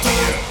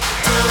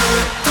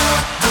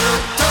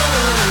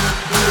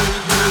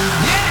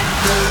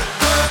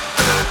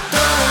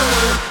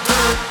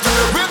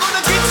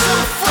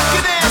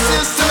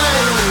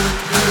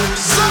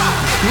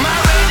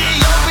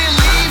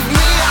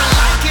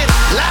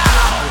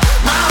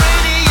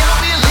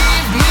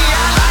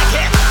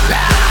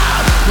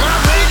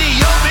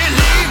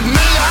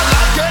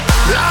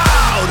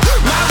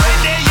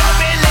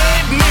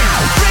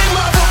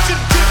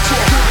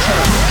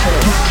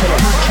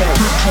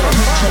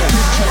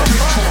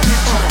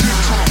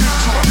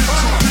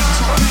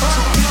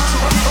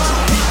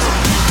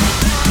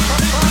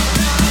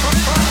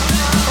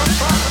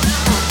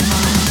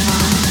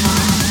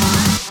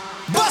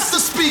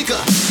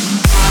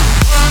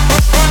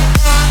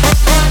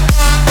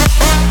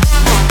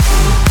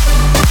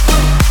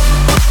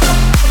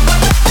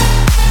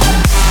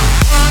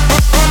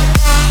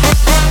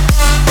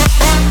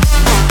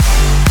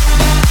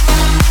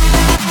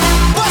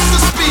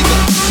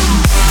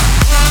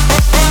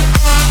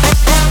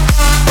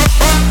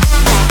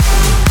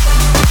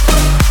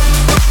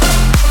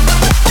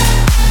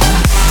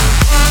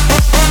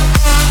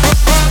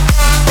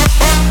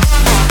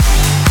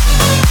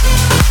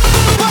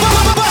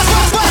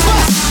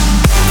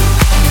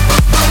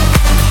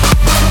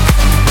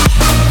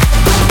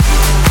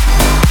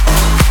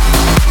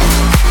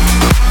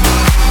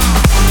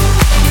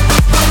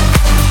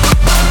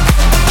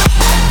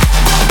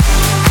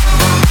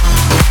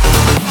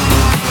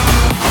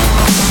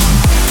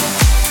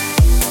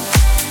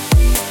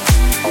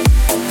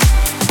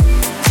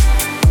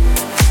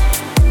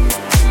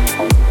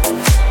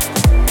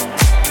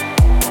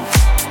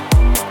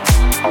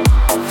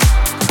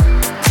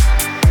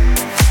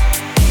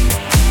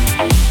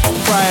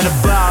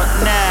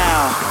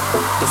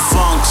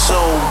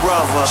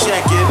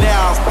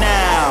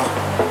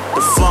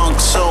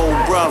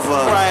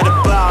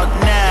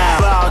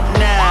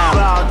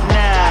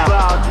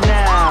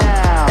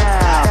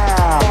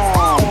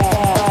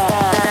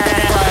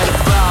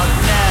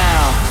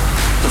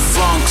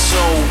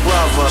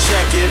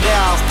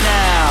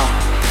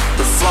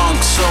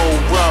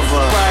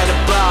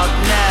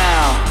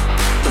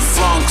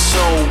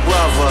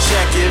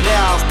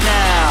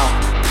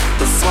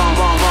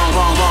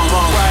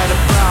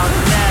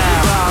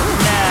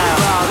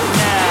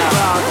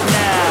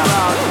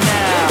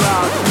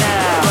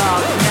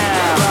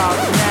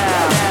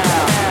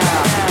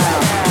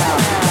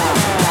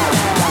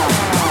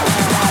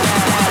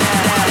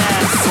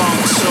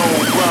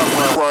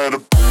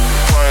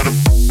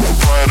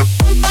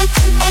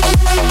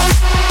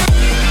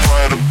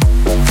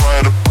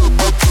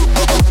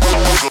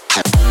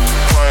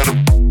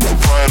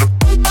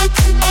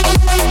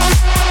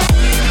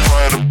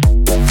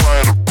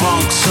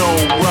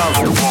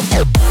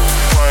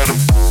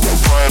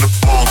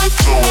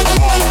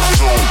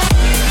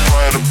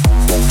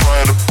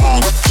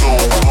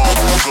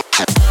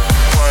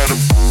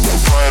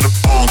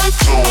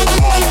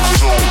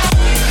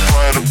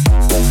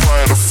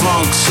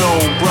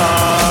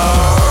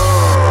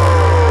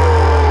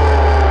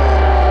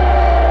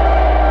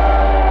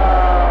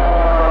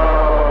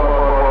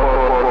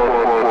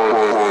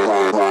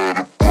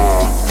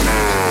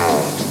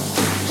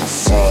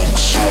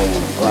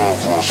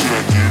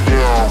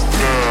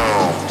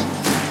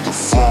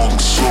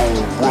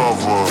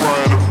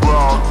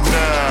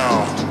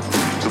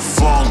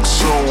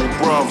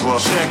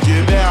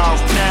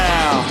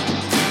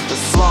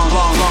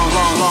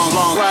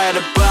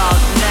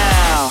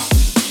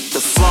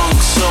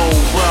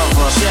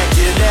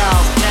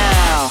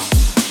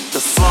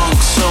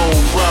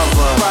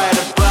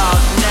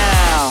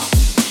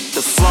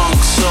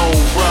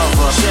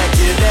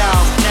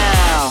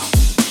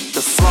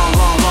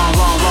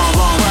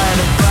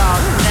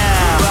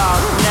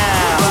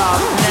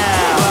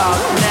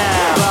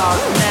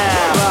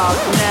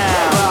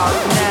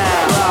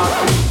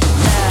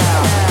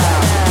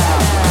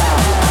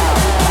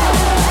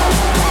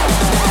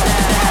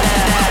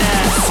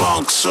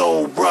 Funk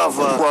Soul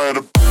Brother.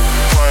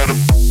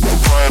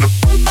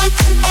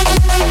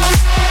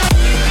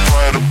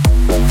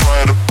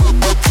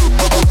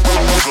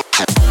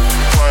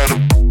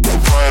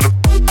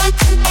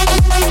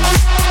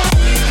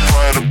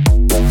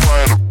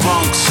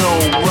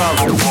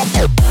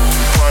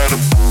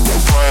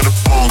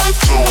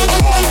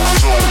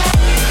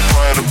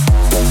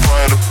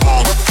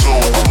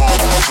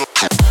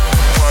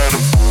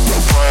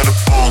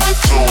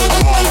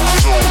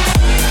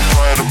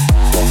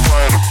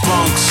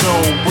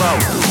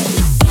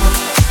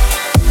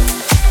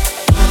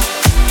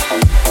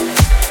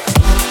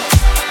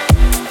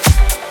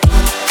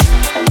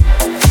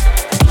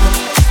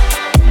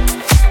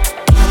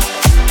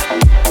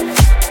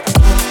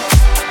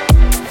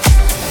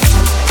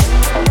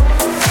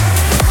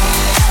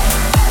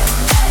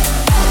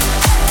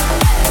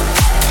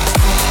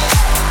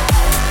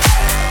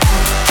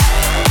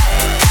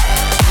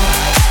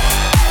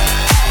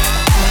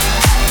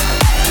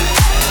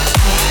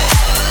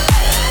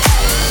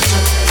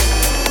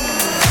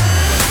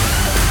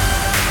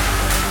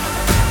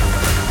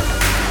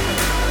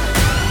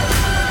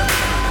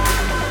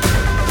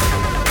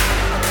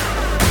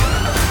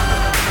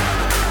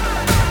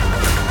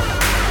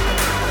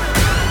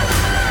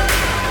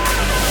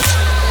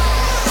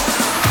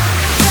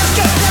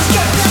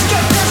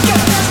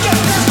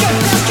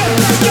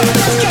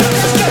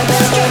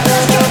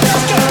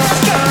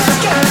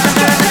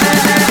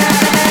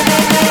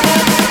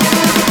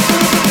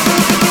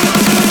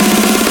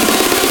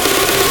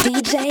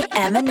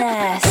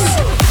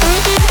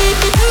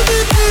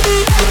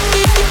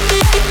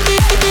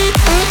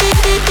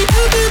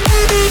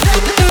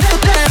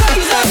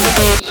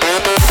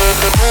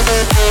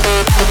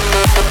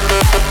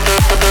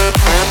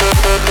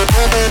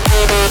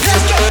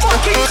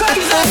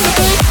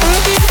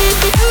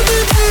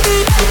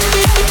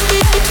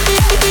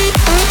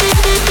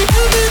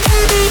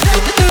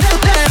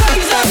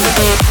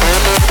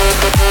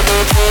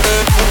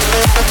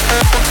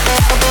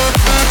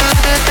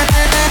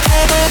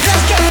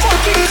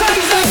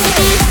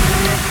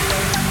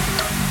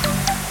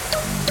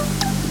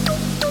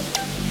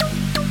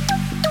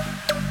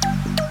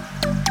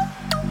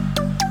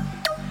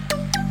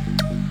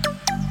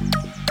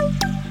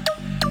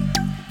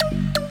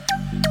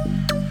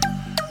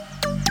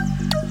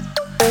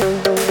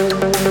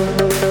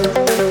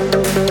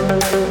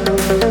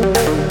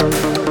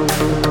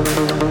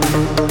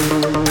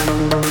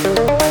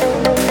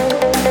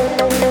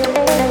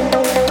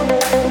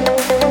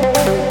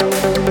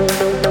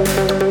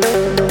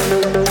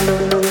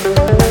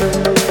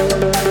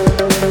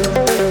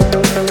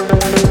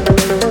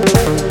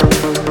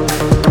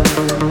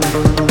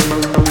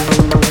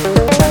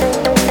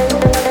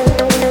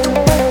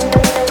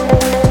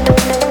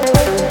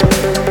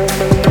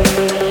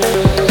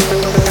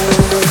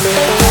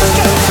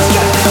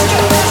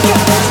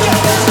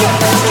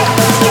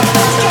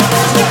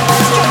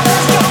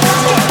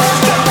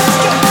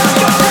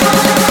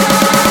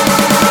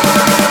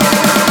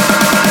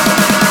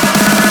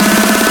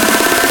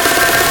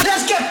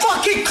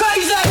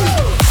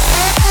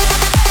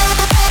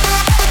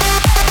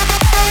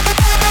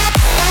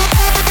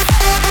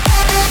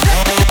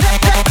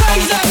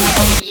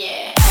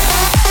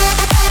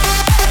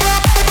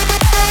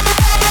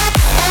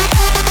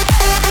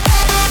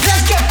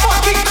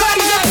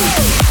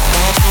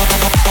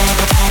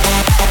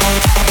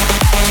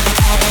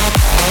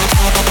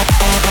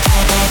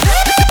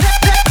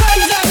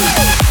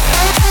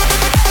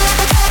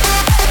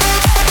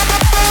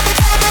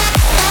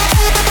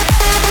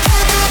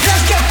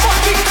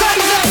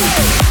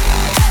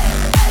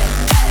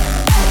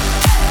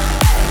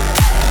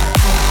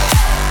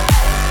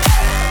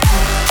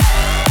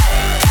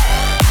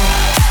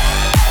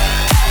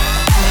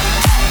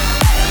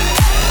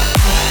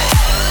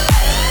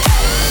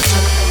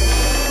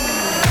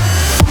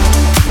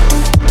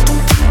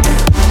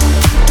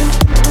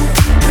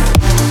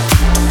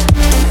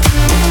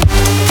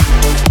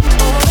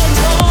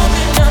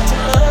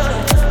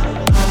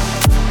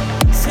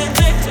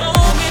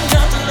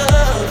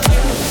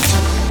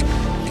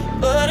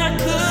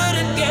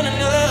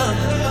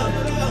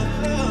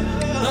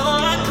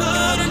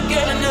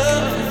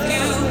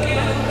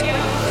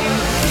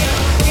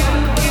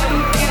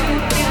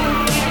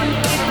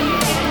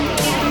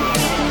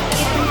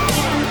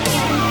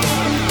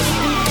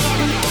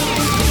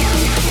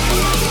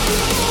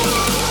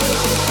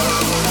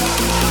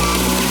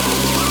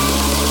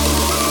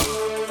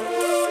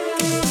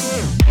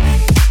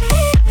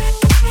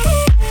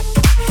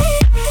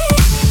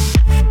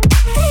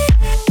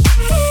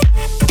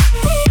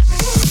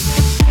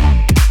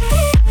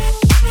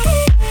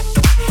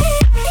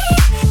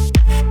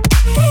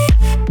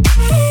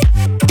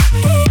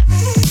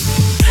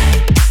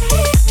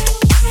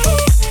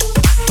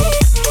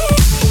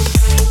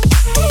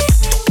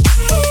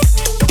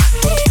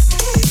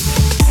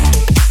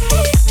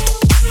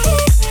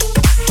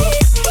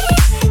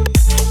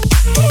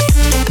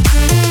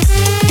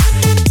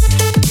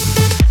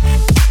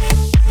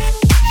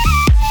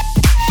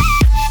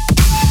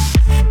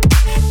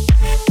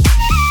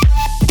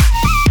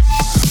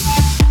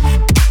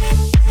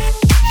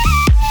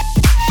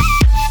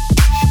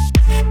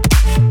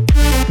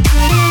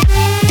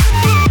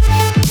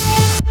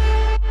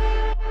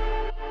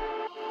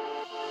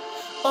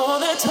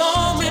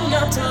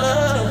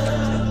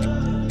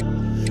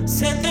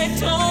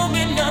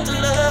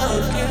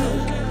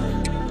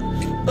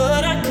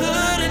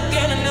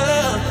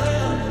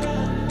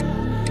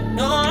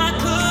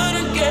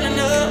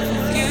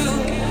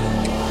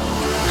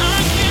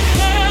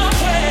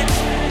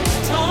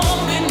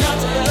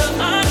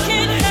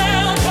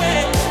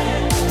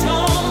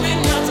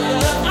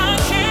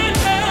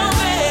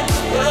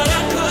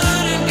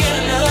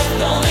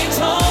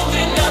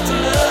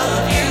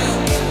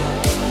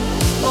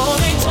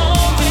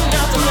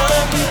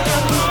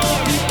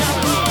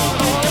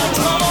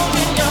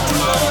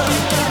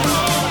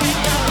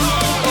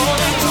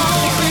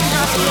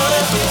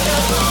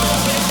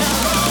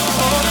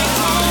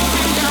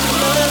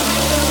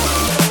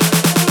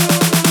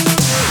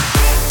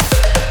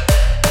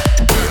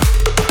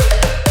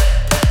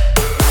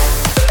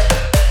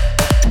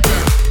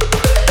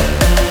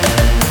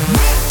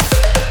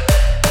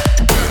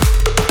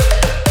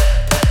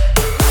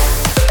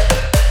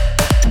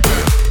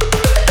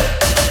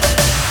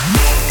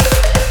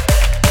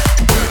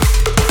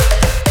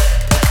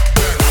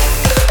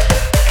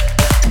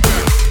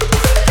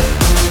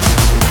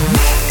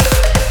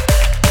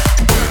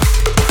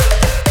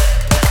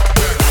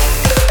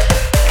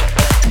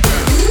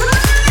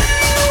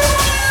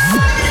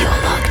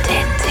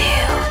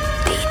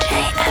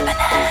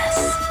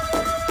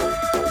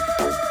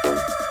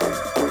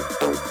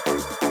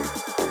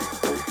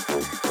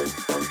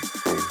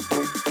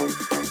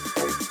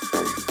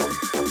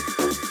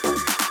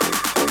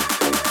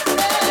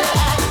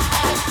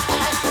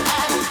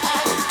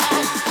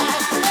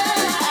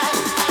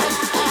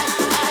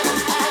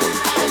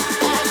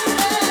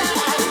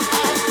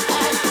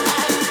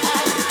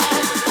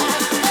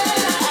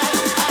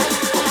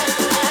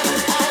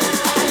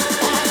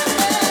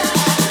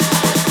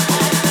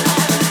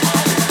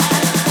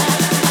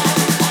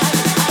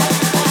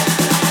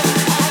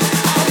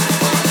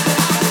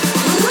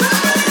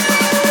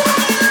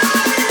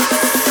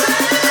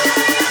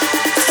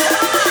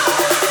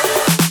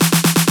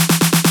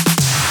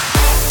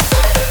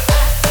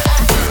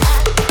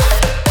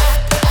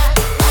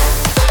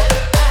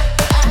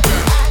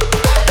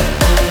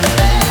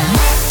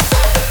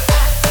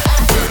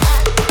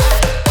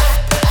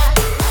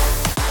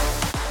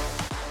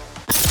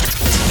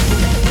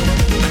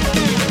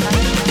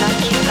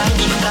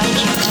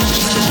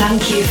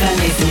 Thank you for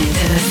listening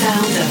to the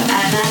sounds of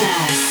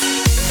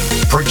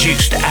M&S.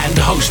 Produced and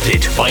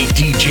hosted by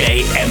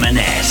DJ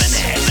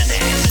M&S.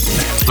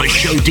 For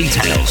show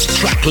details,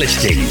 track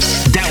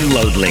listings,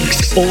 download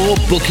links, or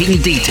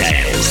booking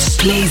details,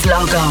 please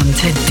log on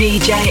to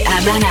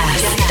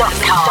djmns.com.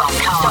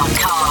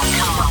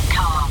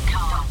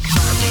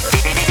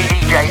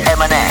 DJ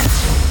M&S.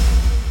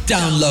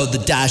 Download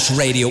the Dash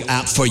Radio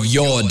app for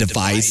your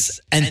device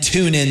and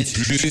tune in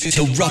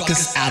to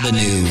Ruckus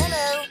Avenue,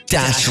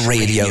 Dash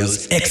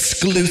Radio's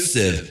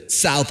exclusive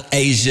South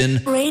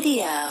Asian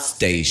Radio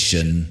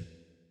station.